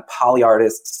these kind of poly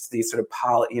artists, these sort of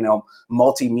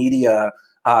multimedia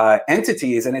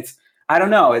entities. And I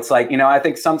don't know, it's like, I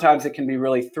think sometimes it can be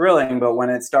really thrilling, but when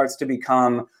it starts to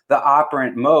become the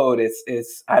operant mode,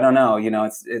 it's I don't know,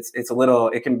 it's a little,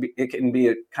 it can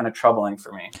be kind of troubling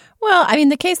for me. Well, I mean,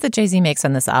 the case that Jay-Z makes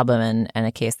on this album, and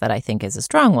a case that I think is a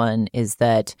strong one, is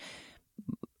that,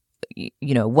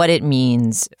 what it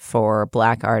means for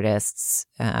Black artists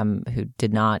who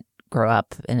did not grow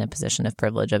up in a position of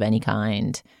privilege of any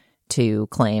kind to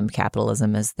claim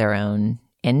capitalism as their own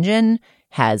engine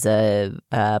has a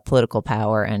political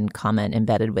power and comment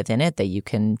embedded within it that you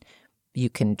can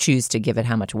choose to give it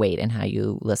how much weight and how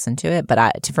you listen to it.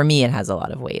 But for me, it has a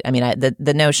lot of weight. I mean,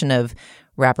 the notion of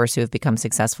rappers who have become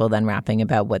successful then rapping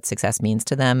about what success means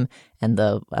to them and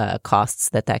the costs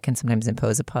that can sometimes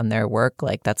impose upon their work,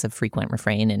 like that's a frequent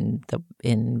refrain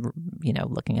in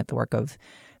looking at the work of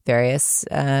various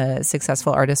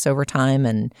successful artists over time.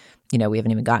 And, we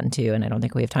haven't even gotten to, and I don't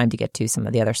think we have time to get to some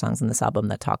of the other songs in this album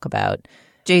that talk about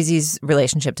Jay-Z's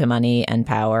relationship to money and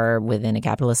power within a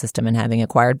capitalist system and having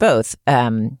acquired both.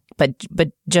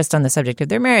 But just on the subject of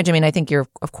their marriage, I mean, I think you're,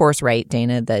 of course, right,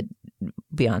 Dana, that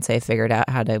Beyonce figured out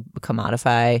how to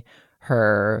commodify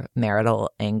her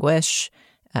marital anguish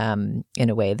in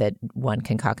a way that one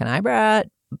can cock an eyebrow at.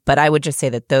 But I would just say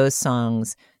that those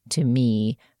songs, to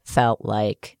me, felt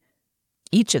like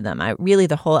each of them,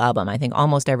 the whole album, I think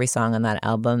almost every song on that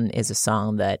album is a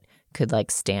song that could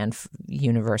stand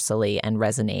universally and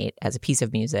resonate as a piece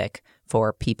of music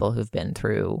for people who've been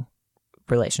through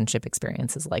relationship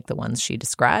experiences like the ones she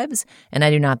describes. And I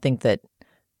do not think that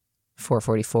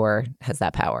 444 has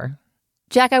that power.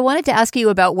 Jack, I wanted to ask you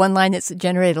about one line that's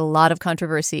generated a lot of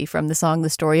controversy from the song The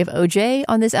Story of O.J.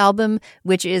 on this album,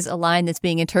 which is a line that's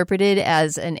being interpreted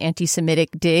as an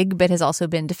anti-Semitic dig, but has also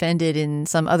been defended in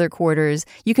some other quarters.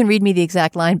 You can read me the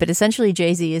exact line, but essentially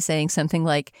Jay-Z is saying something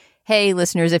like, hey,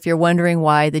 listeners, if you're wondering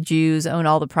why the Jews own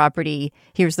all the property,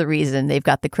 here's the reason: they've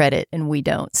got the credit and we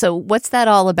don't. So what's that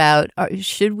all about?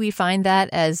 Should we find that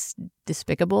as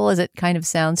despicable as it kind of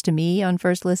sounds to me on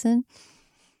first listen?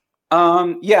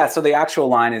 Yeah, so the actual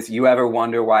line is, you ever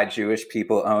wonder why Jewish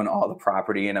people own all the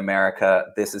property in America?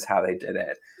 This is how they did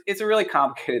it. It's a really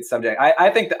complicated subject. I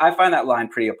think I find that line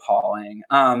pretty appalling.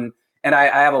 And I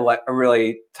have a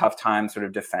really tough time sort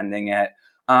of defending it.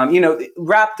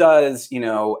 Rap does,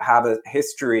 have a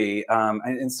history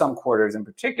in some quarters in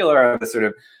particular of a sort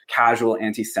of casual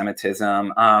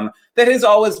anti-Semitism that has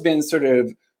always been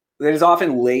that is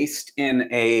often laced in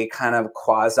a kind of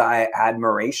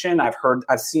quasi-admiration.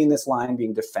 I've seen this line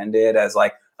being defended as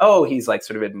like, oh, he's like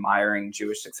sort of admiring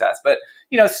Jewish success. But,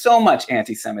 so much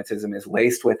anti-Semitism is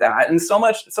laced with that. And so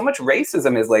much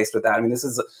racism is laced with that. I mean, this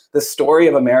is the story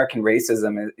of American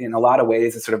racism in a lot of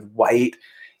ways. It's sort of white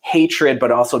hatred,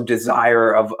 but also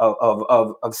desire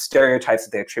of stereotypes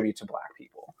that they attribute to Black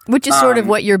people. Which is sort of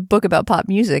what your book about pop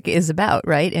music is about,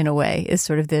 right? In a way, is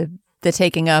sort of the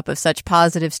taking up of such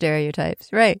positive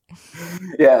stereotypes, right?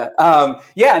 Yeah.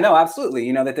 No,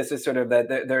 absolutely. That this is sort of that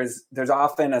there's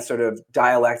often a sort of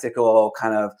dialectical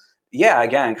kind of,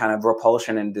 kind of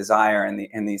repulsion and desire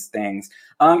in these things.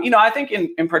 I think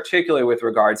in particular with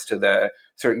regards to the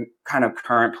certain kind of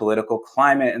current political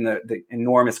climate and the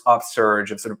enormous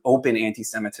upsurge of sort of open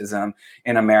anti-Semitism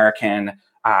in American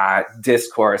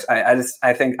discourse,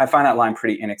 I think I find that line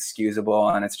pretty inexcusable,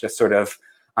 and it's just sort of,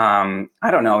 I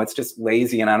don't know, it's just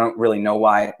lazy, and I don't really know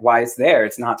why it's there.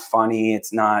 It's not funny.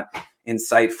 It's not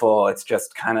insightful. It's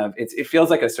just kind of, it feels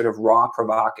like a sort of raw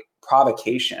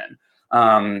provocation.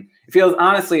 It feels,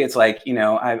 honestly, it's like,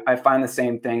 I find the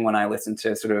same thing when I listen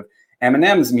to sort of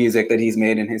Eminem's music that he's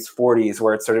made in his 40s,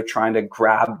 where it's sort of trying to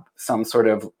grab some sort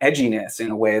of edginess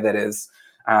in a way that is,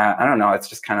 I don't know, it's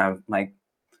just kind of like,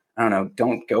 I don't know,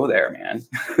 don't go there, man.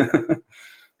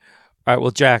 All right,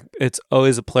 well, Jack, it's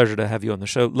always a pleasure to have you on the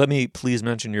show. Let me please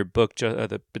mention your book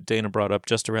that Dana brought up,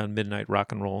 Just Around Midnight,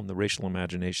 Rock and Roll and the Racial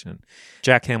Imagination.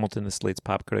 Jack Hamilton is Slate's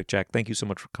pop critic. Jack, thank you so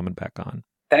much for coming back on.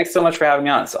 Thanks so much for having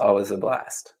me on. It's always a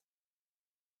blast.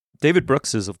 David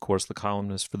Brooks is, of course, the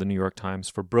columnist for the New York Times.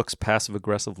 For Brooks,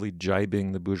 passive-aggressively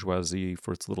jibing the bourgeoisie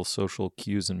for its little social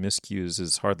cues and miscues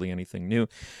is hardly anything new.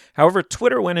 However,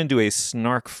 Twitter went into a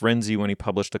snark frenzy when he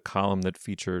published a column that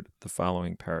featured the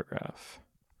following paragraph.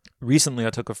 Recently,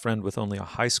 I took a friend with only a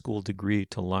high school degree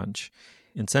to lunch.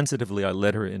 Insensitively, I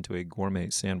led her into a gourmet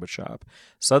sandwich shop.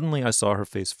 Suddenly, I saw her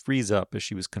face freeze up as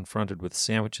she was confronted with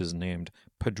sandwiches named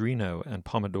Padrino and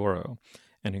Pomodoro,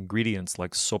 and ingredients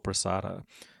like sopressata,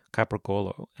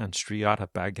 capricolo, and striata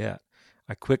baguette.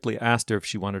 I quickly asked her if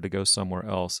she wanted to go somewhere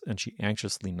else, and she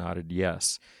anxiously nodded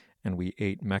yes, and we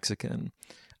ate Mexican.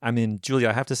 I mean, Julia,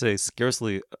 I have to say,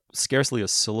 scarcely a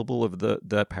syllable of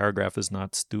that paragraph is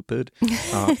not stupid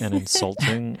and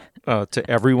insulting to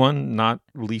everyone, not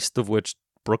least of which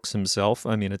Brooks himself.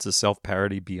 I mean, it's a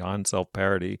self-parody beyond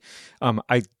self-parody.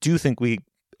 I do think we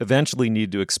eventually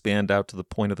need to expand out to the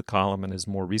point of the column in his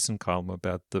more recent column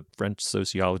about the French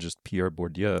sociologist Pierre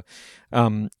Bourdieu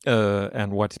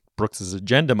and what Brooks's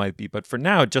agenda might be. But for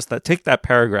now, just take that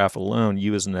paragraph alone,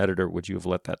 you as an editor, would you have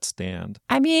let that stand?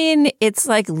 I mean, it's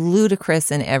like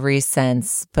ludicrous in every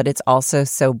sense, but it's also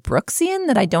so Brooksian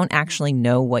that I don't actually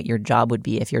know what your job would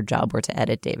be if your job were to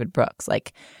edit David Brooks.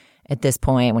 Like, at this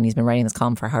point, when he's been writing this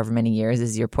column for however many years,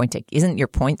 isn't your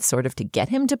point sort of to get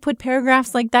him to put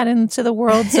paragraphs like that into the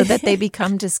world so that they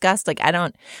become discussed?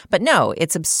 But no,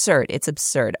 it's absurd. It's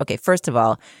absurd. Okay, first of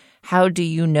all, how do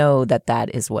you know that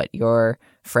that is what your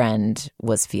friend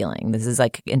was feeling? This is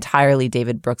like entirely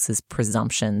David Brooks's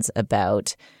presumptions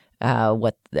about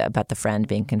about the friend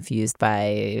being confused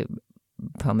by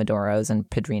Pomodoros and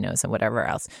Padrinos and whatever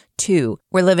else. 2,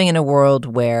 we're living in a world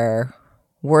where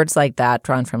words like that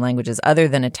drawn from languages other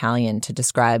than Italian to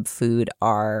describe food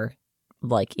are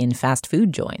like in fast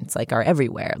food joints, like are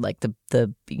everywhere. Like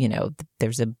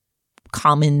there's a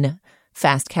common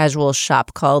fast casual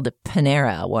shop called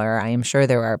Panera where I am sure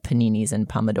there are paninis and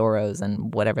pomodoros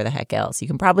and whatever the heck else. You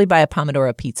can probably buy a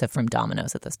pomodoro pizza from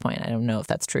Domino's at this point. I don't know if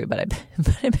that's true, but I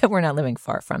bet we're not living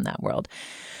far from that world.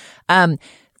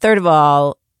 Third of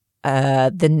all,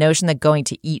 the notion that going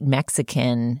to eat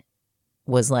Mexican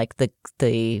was like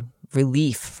the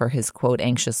relief for his, quote,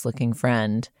 anxious-looking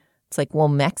friend. It's like, well,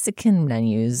 Mexican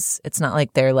menus, it's not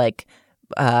like they're like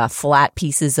flat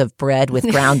pieces of bread with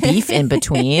ground beef in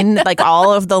between. Like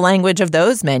all of the language of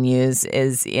those menus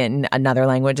is in another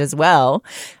language as well.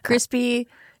 Crispy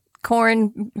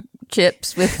corn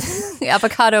chips with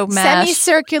avocado mash.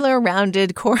 Semicircular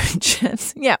rounded corn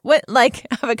chips. Yeah, what like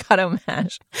avocado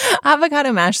mash.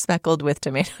 Avocado mash speckled with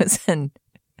tomatoes and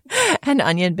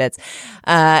onion bits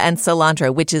and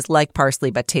cilantro, which is like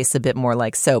parsley but tastes a bit more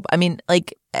like soap. I mean,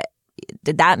 like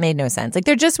that made no sense. Like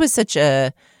there just was such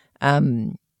a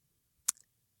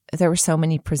there were so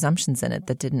many presumptions in it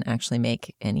that didn't actually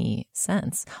make any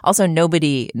sense. Also,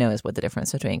 nobody knows what the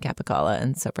difference between capicola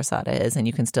and sopressata is, and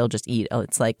you can still just eat. Oh,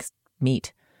 it's like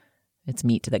meat. It's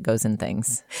meat that goes in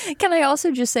things. Can I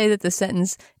also just say that the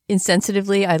sentence,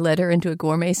 insensitively, I led her into a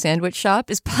gourmet sandwich shop,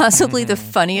 is possibly the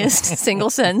funniest single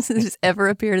sentence that has ever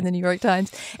appeared in the New York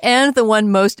Times, and the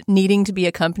one most needing to be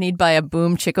accompanied by a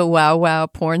Boom Chicka Wow Wow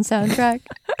porn soundtrack.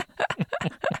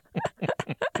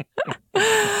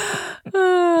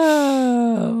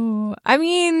 Oh, I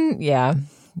mean, yeah.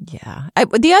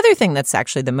 The other thing that's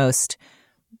actually the most,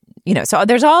 so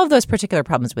there's all of those particular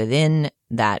problems within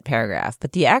that paragraph.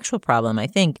 But the actual problem, I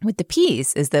think, with the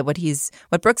piece is that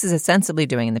what Brooks is ostensibly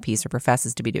doing in the piece, or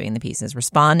professes to be doing in the piece, is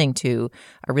responding to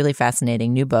a really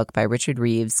fascinating new book by Richard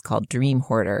Reeves called Dream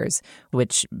Hoarders,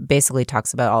 which basically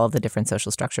talks about all of the different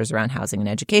social structures around housing and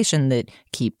education that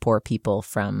keep poor people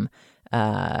from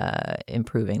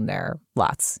improving their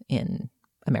lots in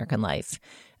American life.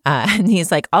 And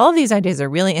he's like, all of these ideas are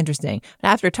really interesting. But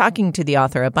after talking to the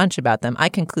author a bunch about them, I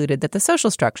concluded that the social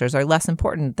structures are less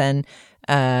important than,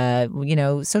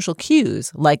 social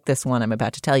cues like this one I'm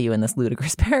about to tell you in this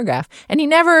ludicrous paragraph. And he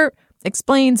never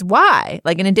explains why.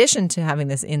 Like, in addition to having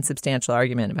this insubstantial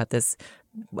argument about this,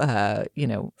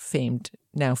 famed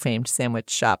sandwich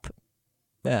shop.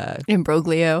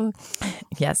 Imbroglio.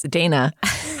 Yes, Dana,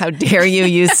 how dare you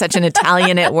use such an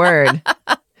Italianate word?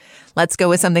 Let's go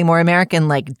with something more American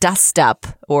like dust up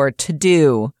or to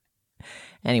do.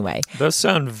 Anyway. Those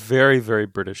sound very, very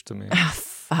British to me. Oh,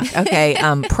 fuck. Okay.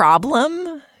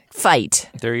 Problem, fight.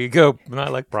 There you go. I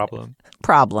like problem.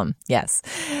 Problem. Yes.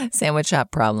 Sandwich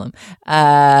shop problem.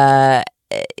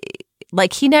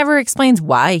 He never explains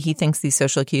why he thinks these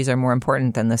social cues are more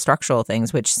important than the structural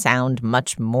things, which sound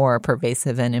much more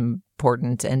pervasive and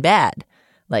important and bad.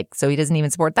 So he doesn't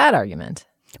even support that argument.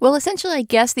 Well, essentially, I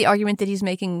guess the argument that he's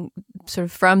making sort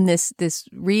of from this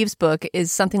Reeves book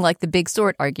is something like the big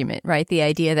sort argument, right? The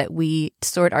idea that we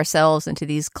sort ourselves into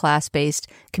these class-based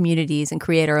communities and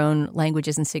create our own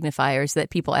languages and signifiers that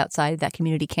people outside that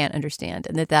community can't understand,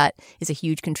 and that is a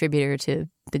huge contributor to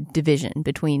the division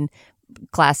between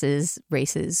classes,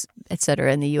 races, et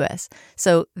cetera, in the U.S.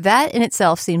 So that in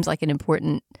itself seems like an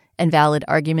important and valid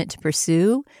argument to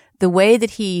pursue. The way that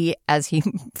he, as he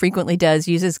frequently does,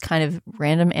 uses kind of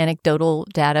random anecdotal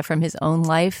data from his own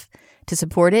life to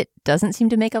support it doesn't seem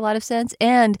to make a lot of sense.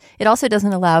 And it also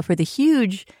doesn't allow for the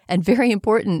huge and very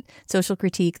important social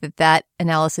critique that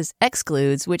analysis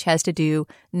excludes, which has to do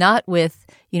not with,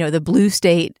 the blue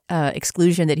state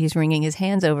exclusion that he's wringing his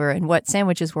hands over and what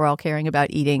sandwiches we're all caring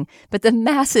about eating, but the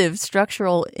massive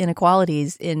structural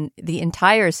inequalities in the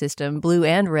entire system, blue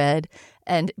and red.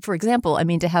 And for example,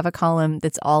 to have a column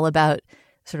that's all about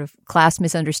sort of class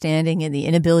misunderstanding and the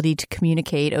inability to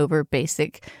communicate over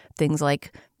basic things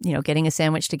like, getting a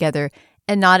sandwich together,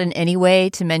 and not in any way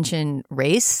to mention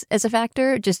race as a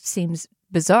factor, just seems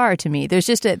bizarre to me.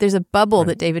 There's a bubble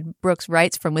that David Brooks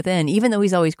writes from within, even though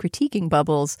he's always critiquing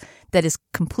bubbles, that is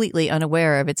completely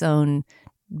unaware of its own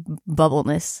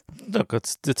bubbleness. Look,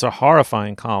 it's a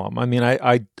horrifying column. I mean,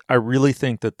 I really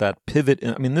think that pivot.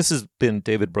 I mean, this has been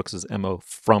David Brooks's MO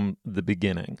from the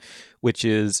beginning, which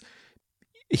is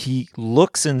he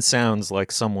looks and sounds like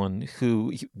someone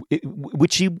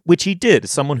which he did,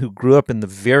 someone who grew up in the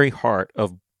very heart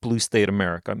of blue state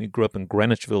America. I mean, he grew up in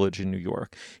Greenwich Village in New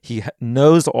York. He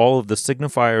knows all of the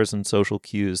signifiers and social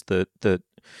cues that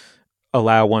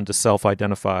allow one to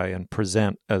self-identify and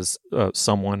present as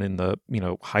someone in the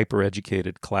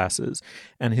hyper-educated classes.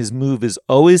 And his move is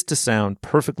always to sound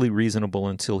perfectly reasonable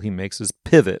until he makes his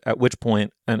pivot, at which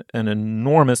point an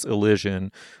enormous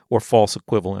elision or false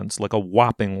equivalence, like a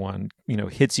whopping one,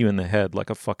 hits you in the head like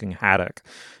a fucking haddock,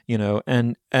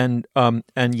 and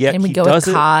yet we he go does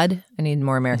with cod. I need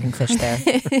more American fish there.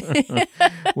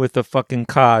 With the fucking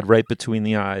cod right between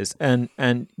the eyes. And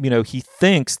he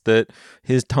thinks that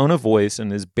his tone of voice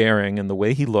and his bearing and the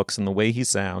way he looks and the way he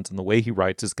sounds and the way he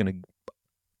writes is going to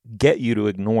get you to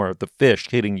ignore the fish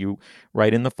hitting you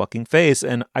right in the fucking face.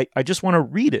 And I just want to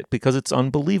read it because it's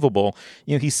unbelievable.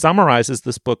 He summarizes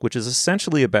this book, which is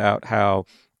essentially about how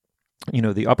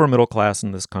the upper middle class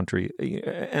in this country,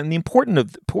 and the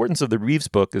importance of the Reeves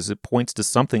book is it points to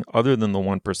something other than the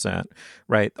 1%,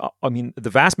 right? I mean,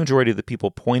 the vast majority of the people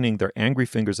pointing their angry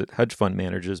fingers at hedge fund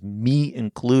managers, me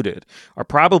included, are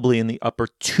probably in the upper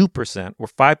 2% or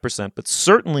 5%, but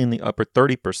certainly in the upper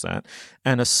 30%.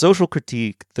 And a social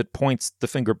critique that points the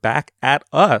finger back at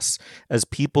us as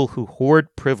people who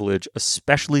hoard privilege,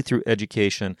 especially through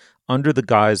education, under the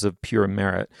guise of pure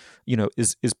merit,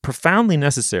 is profoundly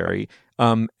necessary,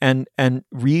 and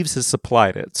Reeves has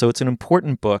supplied it. So it's an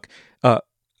important book.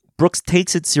 Brooks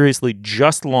takes it seriously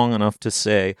just long enough to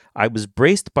say, I was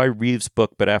braced by Reeves'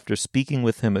 book, but after speaking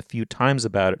with him a few times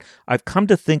about it, I've come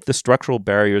to think the structural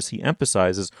barriers he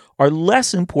emphasizes are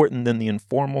less important than the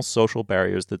informal social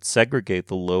barriers that segregate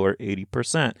the lower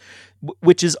 80%,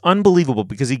 which is unbelievable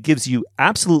because he gives you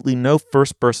absolutely no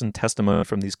first-person testimony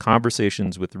from these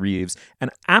conversations with Reeves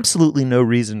and absolutely no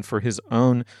reason for his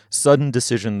own sudden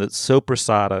decision that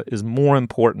soprasada is more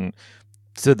important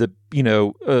to the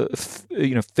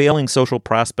failing social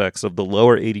prospects of the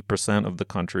lower 80% of the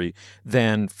country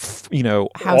than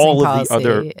all of the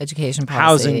other education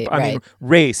policy, I mean,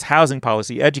 race, housing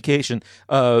policy, education,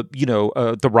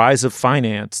 the rise of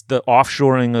finance, the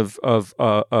offshoring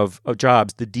of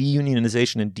jobs, the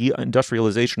deunionization and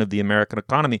deindustrialization of the American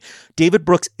economy. David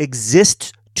Brooks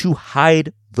exists to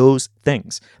hide those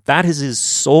things. That is his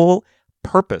sole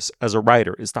purpose as a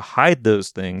writer, is to hide those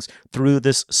things through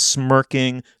this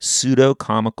smirking,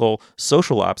 pseudo-comical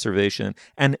social observation,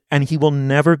 and he will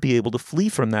never be able to flee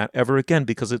from that ever again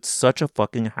because it's such a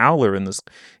fucking howler in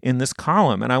this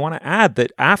column. And I want to add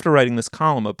that after writing this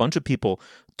column, a bunch of people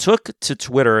took to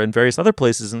Twitter and various other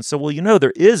places and said, well,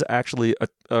 there is actually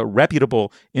a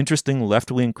reputable, interesting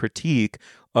left-wing critique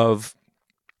of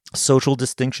social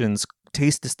distinctions,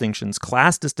 taste distinctions,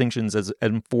 class distinctions as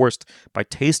enforced by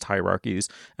taste hierarchies.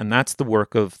 And that's the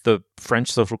work of the French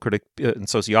social critic and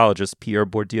sociologist Pierre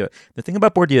Bourdieu. The thing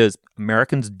about Bourdieu is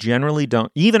Americans generally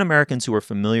don't, even Americans who are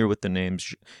familiar with the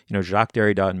names, Jacques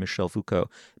Derrida and Michel Foucault,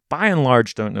 by and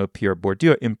large don't know Pierre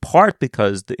Bourdieu, in part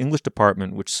because the English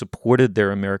department, which supported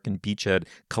their American beachhead,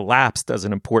 collapsed as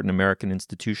an important American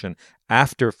institution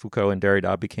after Foucault and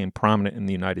Derrida became prominent in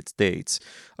the United States.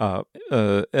 But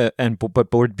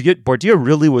Bourdieu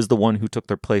really was the one who took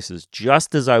their places.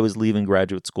 Just as I was leaving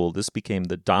graduate school, this became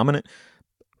the dominant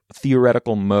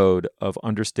theoretical mode of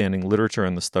understanding literature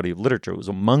and the study of literature. It was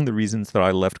among the reasons that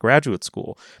I left graduate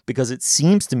school, because it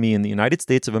seems to me in the United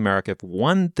States of America, if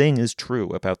one thing is true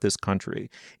about this country,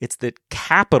 it's that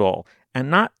capital, and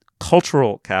not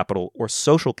cultural capital or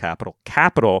social capital,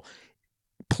 capital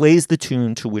plays the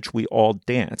tune to which we all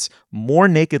dance more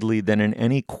nakedly than in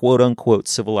any quote-unquote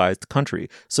civilized country.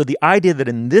 So the idea that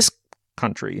in this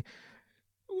country,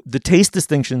 the taste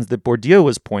distinctions that Bourdieu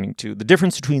was pointing to, the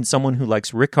difference between someone who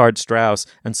likes Richard Strauss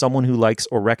and someone who likes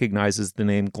or recognizes the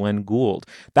name Glenn Gould,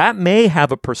 that may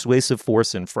have a persuasive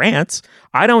force in France.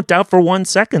 I don't doubt for 1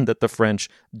 second that the French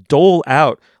dole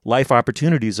out life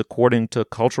opportunities according to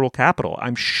cultural capital.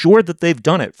 I'm sure that they've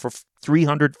done it for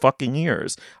 300 fucking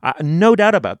years. No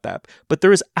doubt about that. But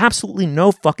there is absolutely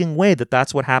no fucking way that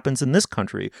that's what happens in this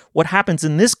country. What happens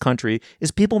in this country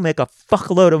is people make a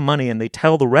fuckload of money and they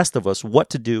tell the rest of us what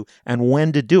to do and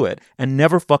when to do it and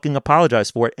never fucking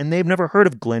apologize for it. And they've never heard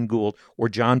of Glenn Gould or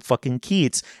John fucking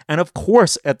Keats. And of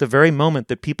course, at the very moment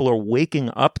that people are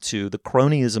waking up to the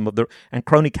cronyism and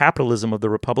crony capitalism of the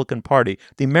Republican Party,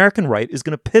 the American right is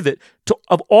going to pivot to,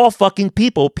 of all fucking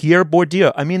people, Pierre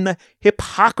Bourdieu. I mean, the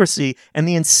hypocrisy and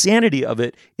the insanity of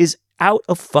it is out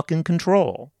of fucking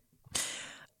control.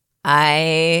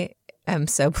 I am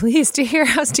so pleased to hear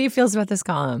how Steve feels about this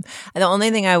column. The only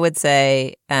thing I would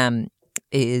say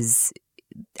is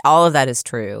all of that is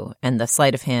true. And the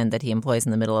sleight of hand that he employs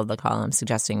in the middle of the column,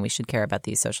 suggesting we should care about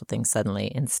these social things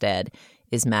suddenly instead,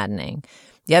 is maddening.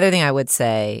 The other thing I would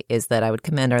say is that I would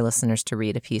commend our listeners to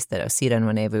read a piece that Osita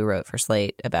Nwanevu wrote for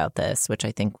Slate about this, which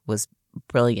I think was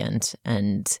brilliant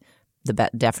and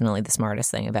definitely the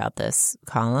smartest thing about this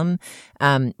column,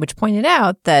 which pointed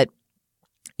out that,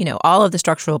 you know, all of the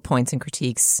structural points and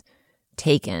critiques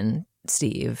taken,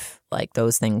 Steve, like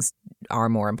those things are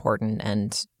more important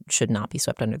and should not be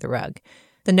swept under the rug.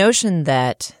 The notion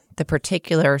that the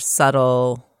particular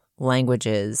subtle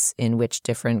languages in which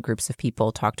different groups of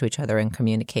people talk to each other and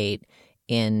communicate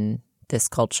in this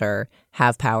culture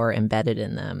have power embedded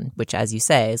in them, which, as you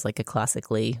say, is like a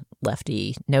classically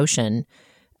lefty notion.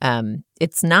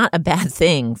 It's not a bad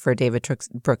thing for David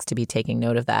Brooks to be taking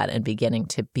note of that and beginning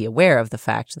to be aware of the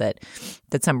fact that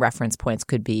some reference points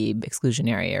could be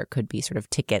exclusionary or could be sort of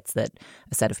tickets that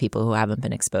a set of people who haven't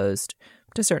been exposed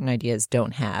to certain ideas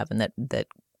don't have, and that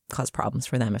cause problems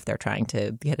for them if they're trying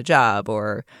to get a job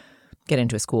or get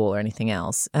into a school or anything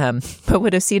else. But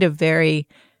what Osita very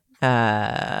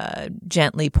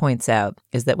gently points out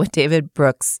is that what David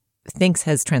Brooks thinks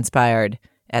has transpired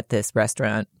at this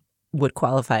restaurant would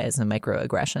qualify as a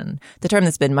microaggression. The term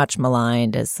that's been much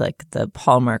maligned as like the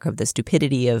hallmark of the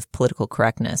stupidity of political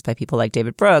correctness by people like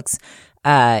David Brooks.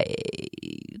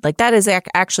 Like that is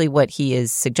actually what he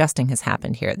is suggesting has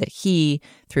happened here, that he,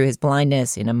 through his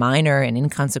blindness in a minor and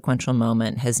inconsequential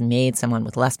moment, has made someone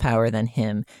with less power than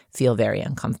him feel very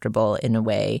uncomfortable in a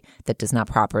way that does not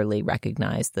properly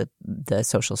recognize the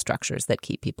social structures that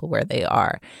keep people where they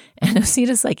are. And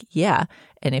Osita's like, yeah.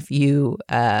 And if you,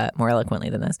 more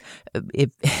eloquently than this,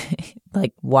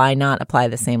 like, why not apply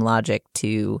the same logic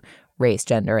to race,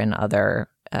 gender, and other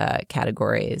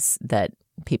categories that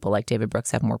people like David Brooks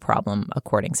have more problem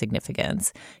according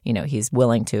significance? You know, he's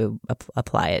willing to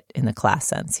apply it in the class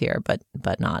sense here,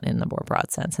 but not in the more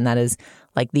broad sense. And that is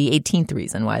like the 18th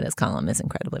reason why this column is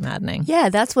incredibly maddening. Yeah,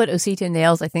 that's what Osita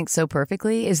nails, I think, so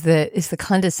perfectly is the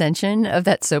condescension of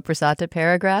that Soprasata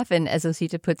paragraph. And as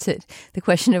Osita puts it, the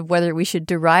question of whether we should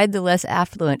deride the less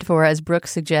affluent for, as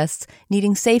Brooks suggests,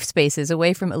 needing safe spaces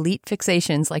away from elite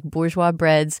fixations like bourgeois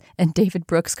breads and David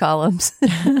Brooks columns.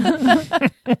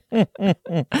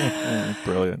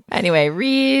 Brilliant. Anyway,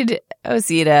 read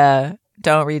Osita.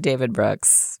 Don't read David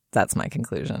Brooks. That's my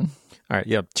conclusion. All right,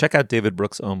 yeah. Check out David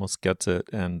Brooks Almost Gets It,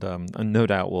 and no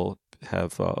doubt we'll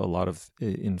have a lot of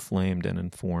inflamed and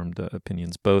informed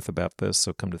opinions both about this.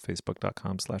 So come to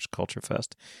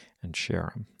facebook.com/culturefest and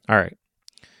share them. All right,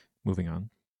 moving on.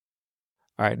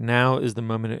 All right, now is the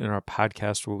moment in our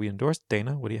podcast where we endorse.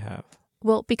 Dana, what do you have?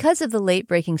 Well, because of the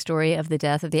late-breaking story of the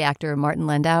death of the actor Martin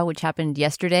Landau, which happened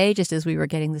yesterday, just as we were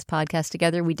getting this podcast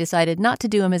together, we decided not to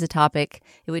do him as a topic.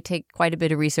 It would take quite a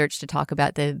bit of research to talk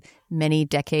about the many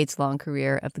decades-long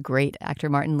career of the great actor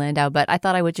Martin Landau, but I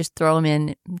thought I would just throw him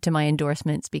in to my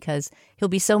endorsements because he'll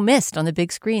be so missed on the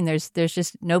big screen. There's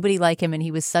just nobody like him, and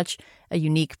he was such a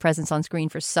unique presence on screen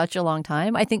for such a long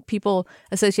time. I think people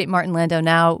associate Martin Landau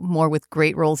now more with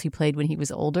great roles he played when he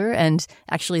was older, and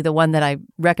actually the one that I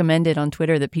recommended on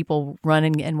Twitter that people run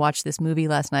and watch this movie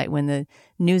last night when the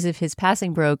news of his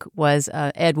passing broke was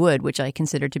Ed Wood, which I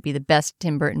consider to be the best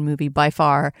Tim Burton movie by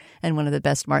far and one of the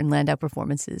best Martin Landau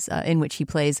performances, in which he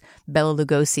plays Bela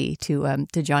Lugosi to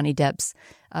Johnny Depp's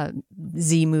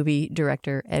Z movie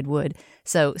director Ed Wood.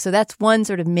 So that's one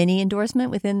sort of mini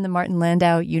endorsement within the Martin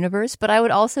Landau universe. But I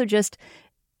would also just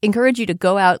encourage you to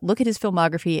go out, look at his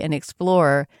filmography, and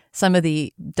explore some of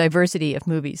the diversity of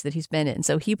movies that he's been in.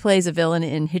 So he plays a villain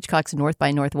in Hitchcock's North by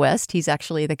Northwest. He's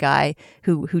actually the guy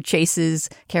who chases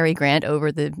Cary Grant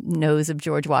over the nose of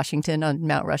George Washington on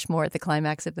Mount Rushmore at the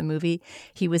climax of the movie.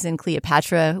 He was in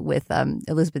Cleopatra with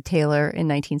Elizabeth Taylor in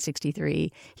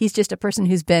 1963. He's just a person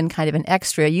who's been kind of an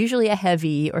extra, usually a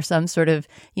heavy or some sort of,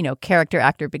 character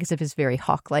actor because of his very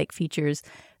hawk-like features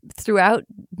throughout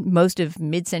most of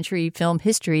mid-century film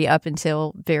history up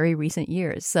until very recent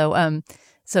years. So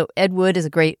So Ed Wood is a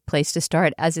great place to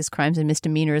start, as is Crimes and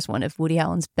Misdemeanors, one of Woody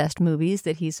Allen's best movies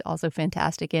that he's also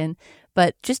fantastic in.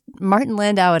 But just Martin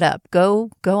Landau it up. Go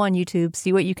on YouTube,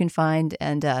 see what you can find,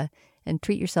 and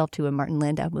treat yourself to a Martin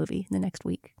Landau movie in the next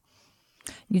week.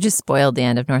 You just spoiled the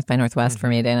end of North by Northwest for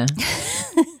me, Dana.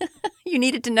 You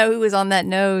needed to know who was on that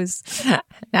nose.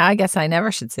 Now I guess I never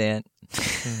should see it.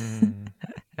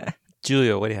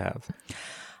 Julia, what do you have?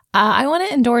 I want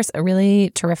to endorse a really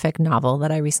terrific novel that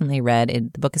I recently read.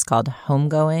 The book is called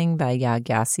Homegoing by Yaa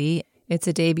Gyasi. It's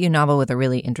a debut novel with a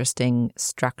really interesting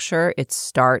structure. It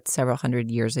starts several hundred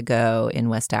years ago in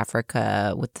West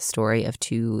Africa with the story of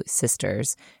two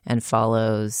sisters and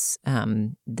follows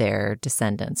their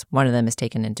descendants. One of them is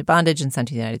taken into bondage and sent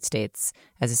to the United States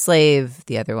as a slave.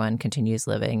 The other one continues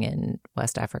living in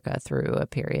West Africa through a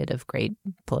period of great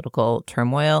political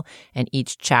turmoil. And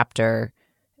each chapter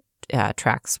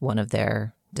tracks one of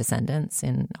their descendants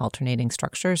in alternating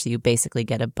structure. So you basically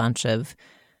get a bunch of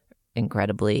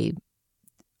incredibly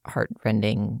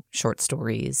heartrending short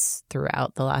stories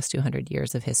throughout the last 200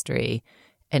 years of history.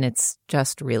 And it's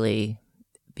just really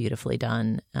beautifully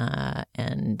done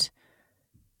and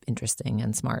interesting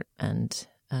and smart. And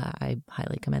I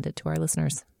highly commend it to our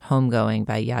listeners. Homegoing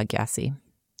by Yaa Gyasi.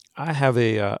 I have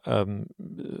a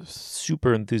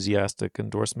super enthusiastic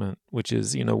endorsement, which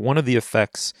is, one of the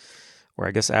effects, or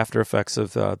I guess after effects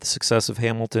of the success of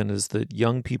Hamilton is that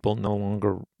young people no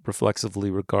longer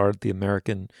reflexively regard the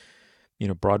American,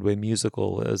 Broadway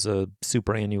musical as a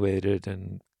superannuated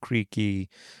and creaky,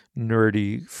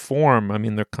 nerdy form. I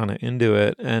mean, they're kind of into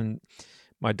it. And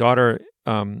my daughter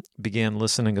began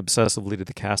listening obsessively to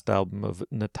the cast album of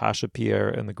Natasha Pierre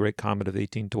and the Great Comet of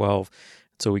 1812.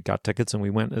 So we got tickets and we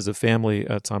went as a family.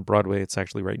 It's on Broadway. It's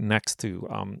actually right next to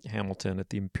Hamilton at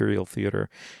the Imperial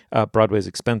Theater. Broadway's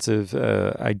expensive.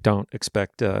 I don't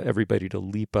expect everybody to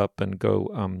leap up and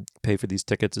go pay for these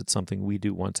tickets. It's something we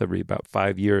do once every about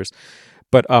 5 years.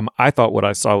 But I thought what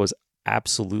I saw was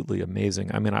absolutely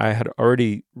amazing. I mean, I had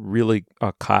already really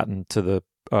cottoned to the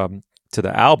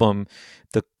album.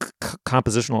 The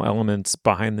compositional elements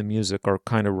behind the music are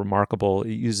kind of remarkable.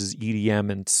 It uses EDM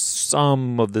in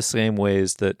some of the same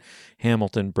ways that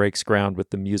Hamilton breaks ground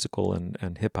with the musical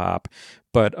and hip hop,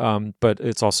 but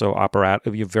it's also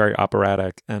very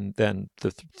operatic. And then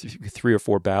the 3 or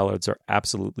 4 ballads are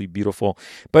absolutely beautiful.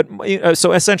 But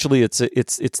so essentially,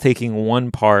 it's taking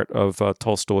one part of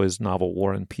Tolstoy's novel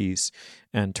War and Peace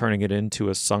and turning it into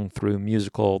a sung-through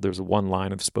musical. There's one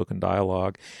line of spoken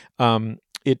dialogue.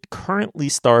 It currently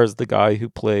stars the guy who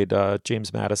played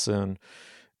James Madison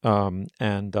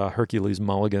and Hercules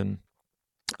Mulligan.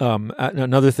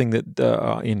 Another thing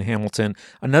that in Hamilton,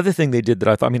 another thing they did that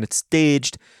I thought, it's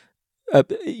staged,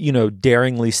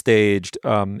 daringly staged.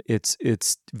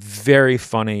 It's very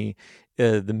funny.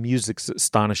 The music's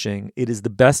astonishing. It is the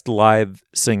best live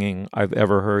singing I've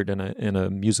ever heard in a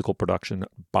musical production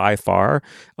by far.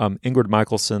 Ingrid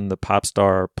Michaelson, the pop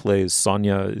star, plays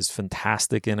Sonia, is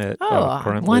fantastic in it.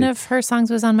 Currently. One of her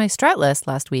songs was on my Strat list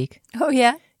last week. Oh,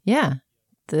 yeah? Yeah.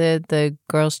 The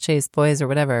Girls Chase Boys or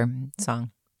whatever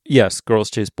song. Yes, Girls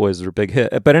Chase Boys are a big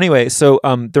hit. But anyway, so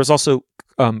there's also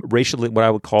racially, what I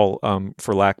would call,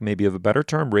 for lack maybe of a better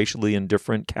term, racially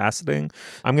indifferent casting.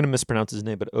 I'm going to mispronounce his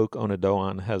name, but Oak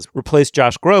Onadoan has replaced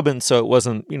Josh Groban, so it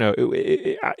wasn't,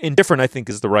 indifferent I think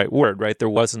is the right word, right? There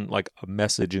wasn't like a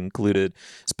message included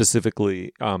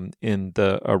specifically in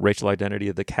the racial identity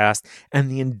of the cast,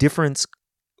 and the indifference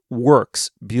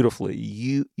works beautifully.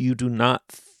 You do not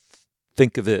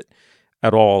think of it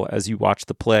at all as you watch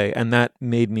the play, and that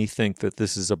made me think that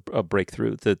this is a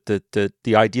breakthrough. That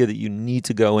the idea that you need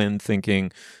to go in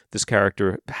thinking this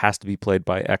character has to be played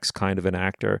by X kind of an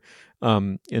actor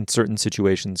in certain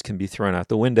situations can be thrown out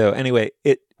the window. Anyway,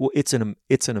 it's an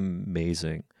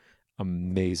amazing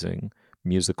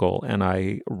musical, and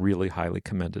I really highly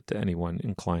commend it to anyone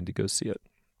inclined to go see it.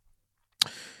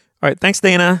 All right, thanks,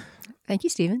 Dana. Thank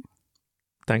you, Stephen.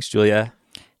 Thanks, Julia.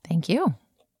 Thank you.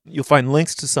 You'll find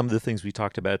links to some of the things we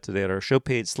talked about today at our show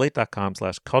page,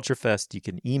 slate.com/culturefest. You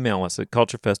can email us at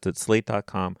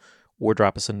culturefest@slate.com or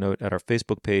drop us a note at our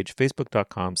Facebook page,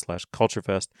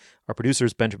 facebook.com/culturefest. Our producer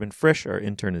is Benjamin Frisch. Our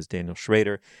intern is Daniel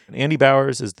Schrader. And Andy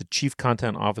Bowers is the Chief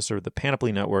Content Officer of the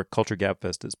Panoply Network. Culture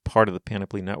Gabfest is part of the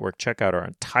Panoply Network. Check out our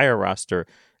entire roster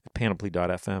at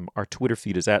panoply.fm. Our Twitter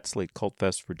feed is at Slate Cult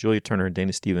Fest. For Julia Turner and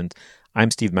Dana Stevens, I'm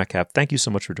Steve Metcalf. Thank you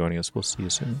so much for joining us. We'll see you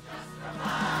soon.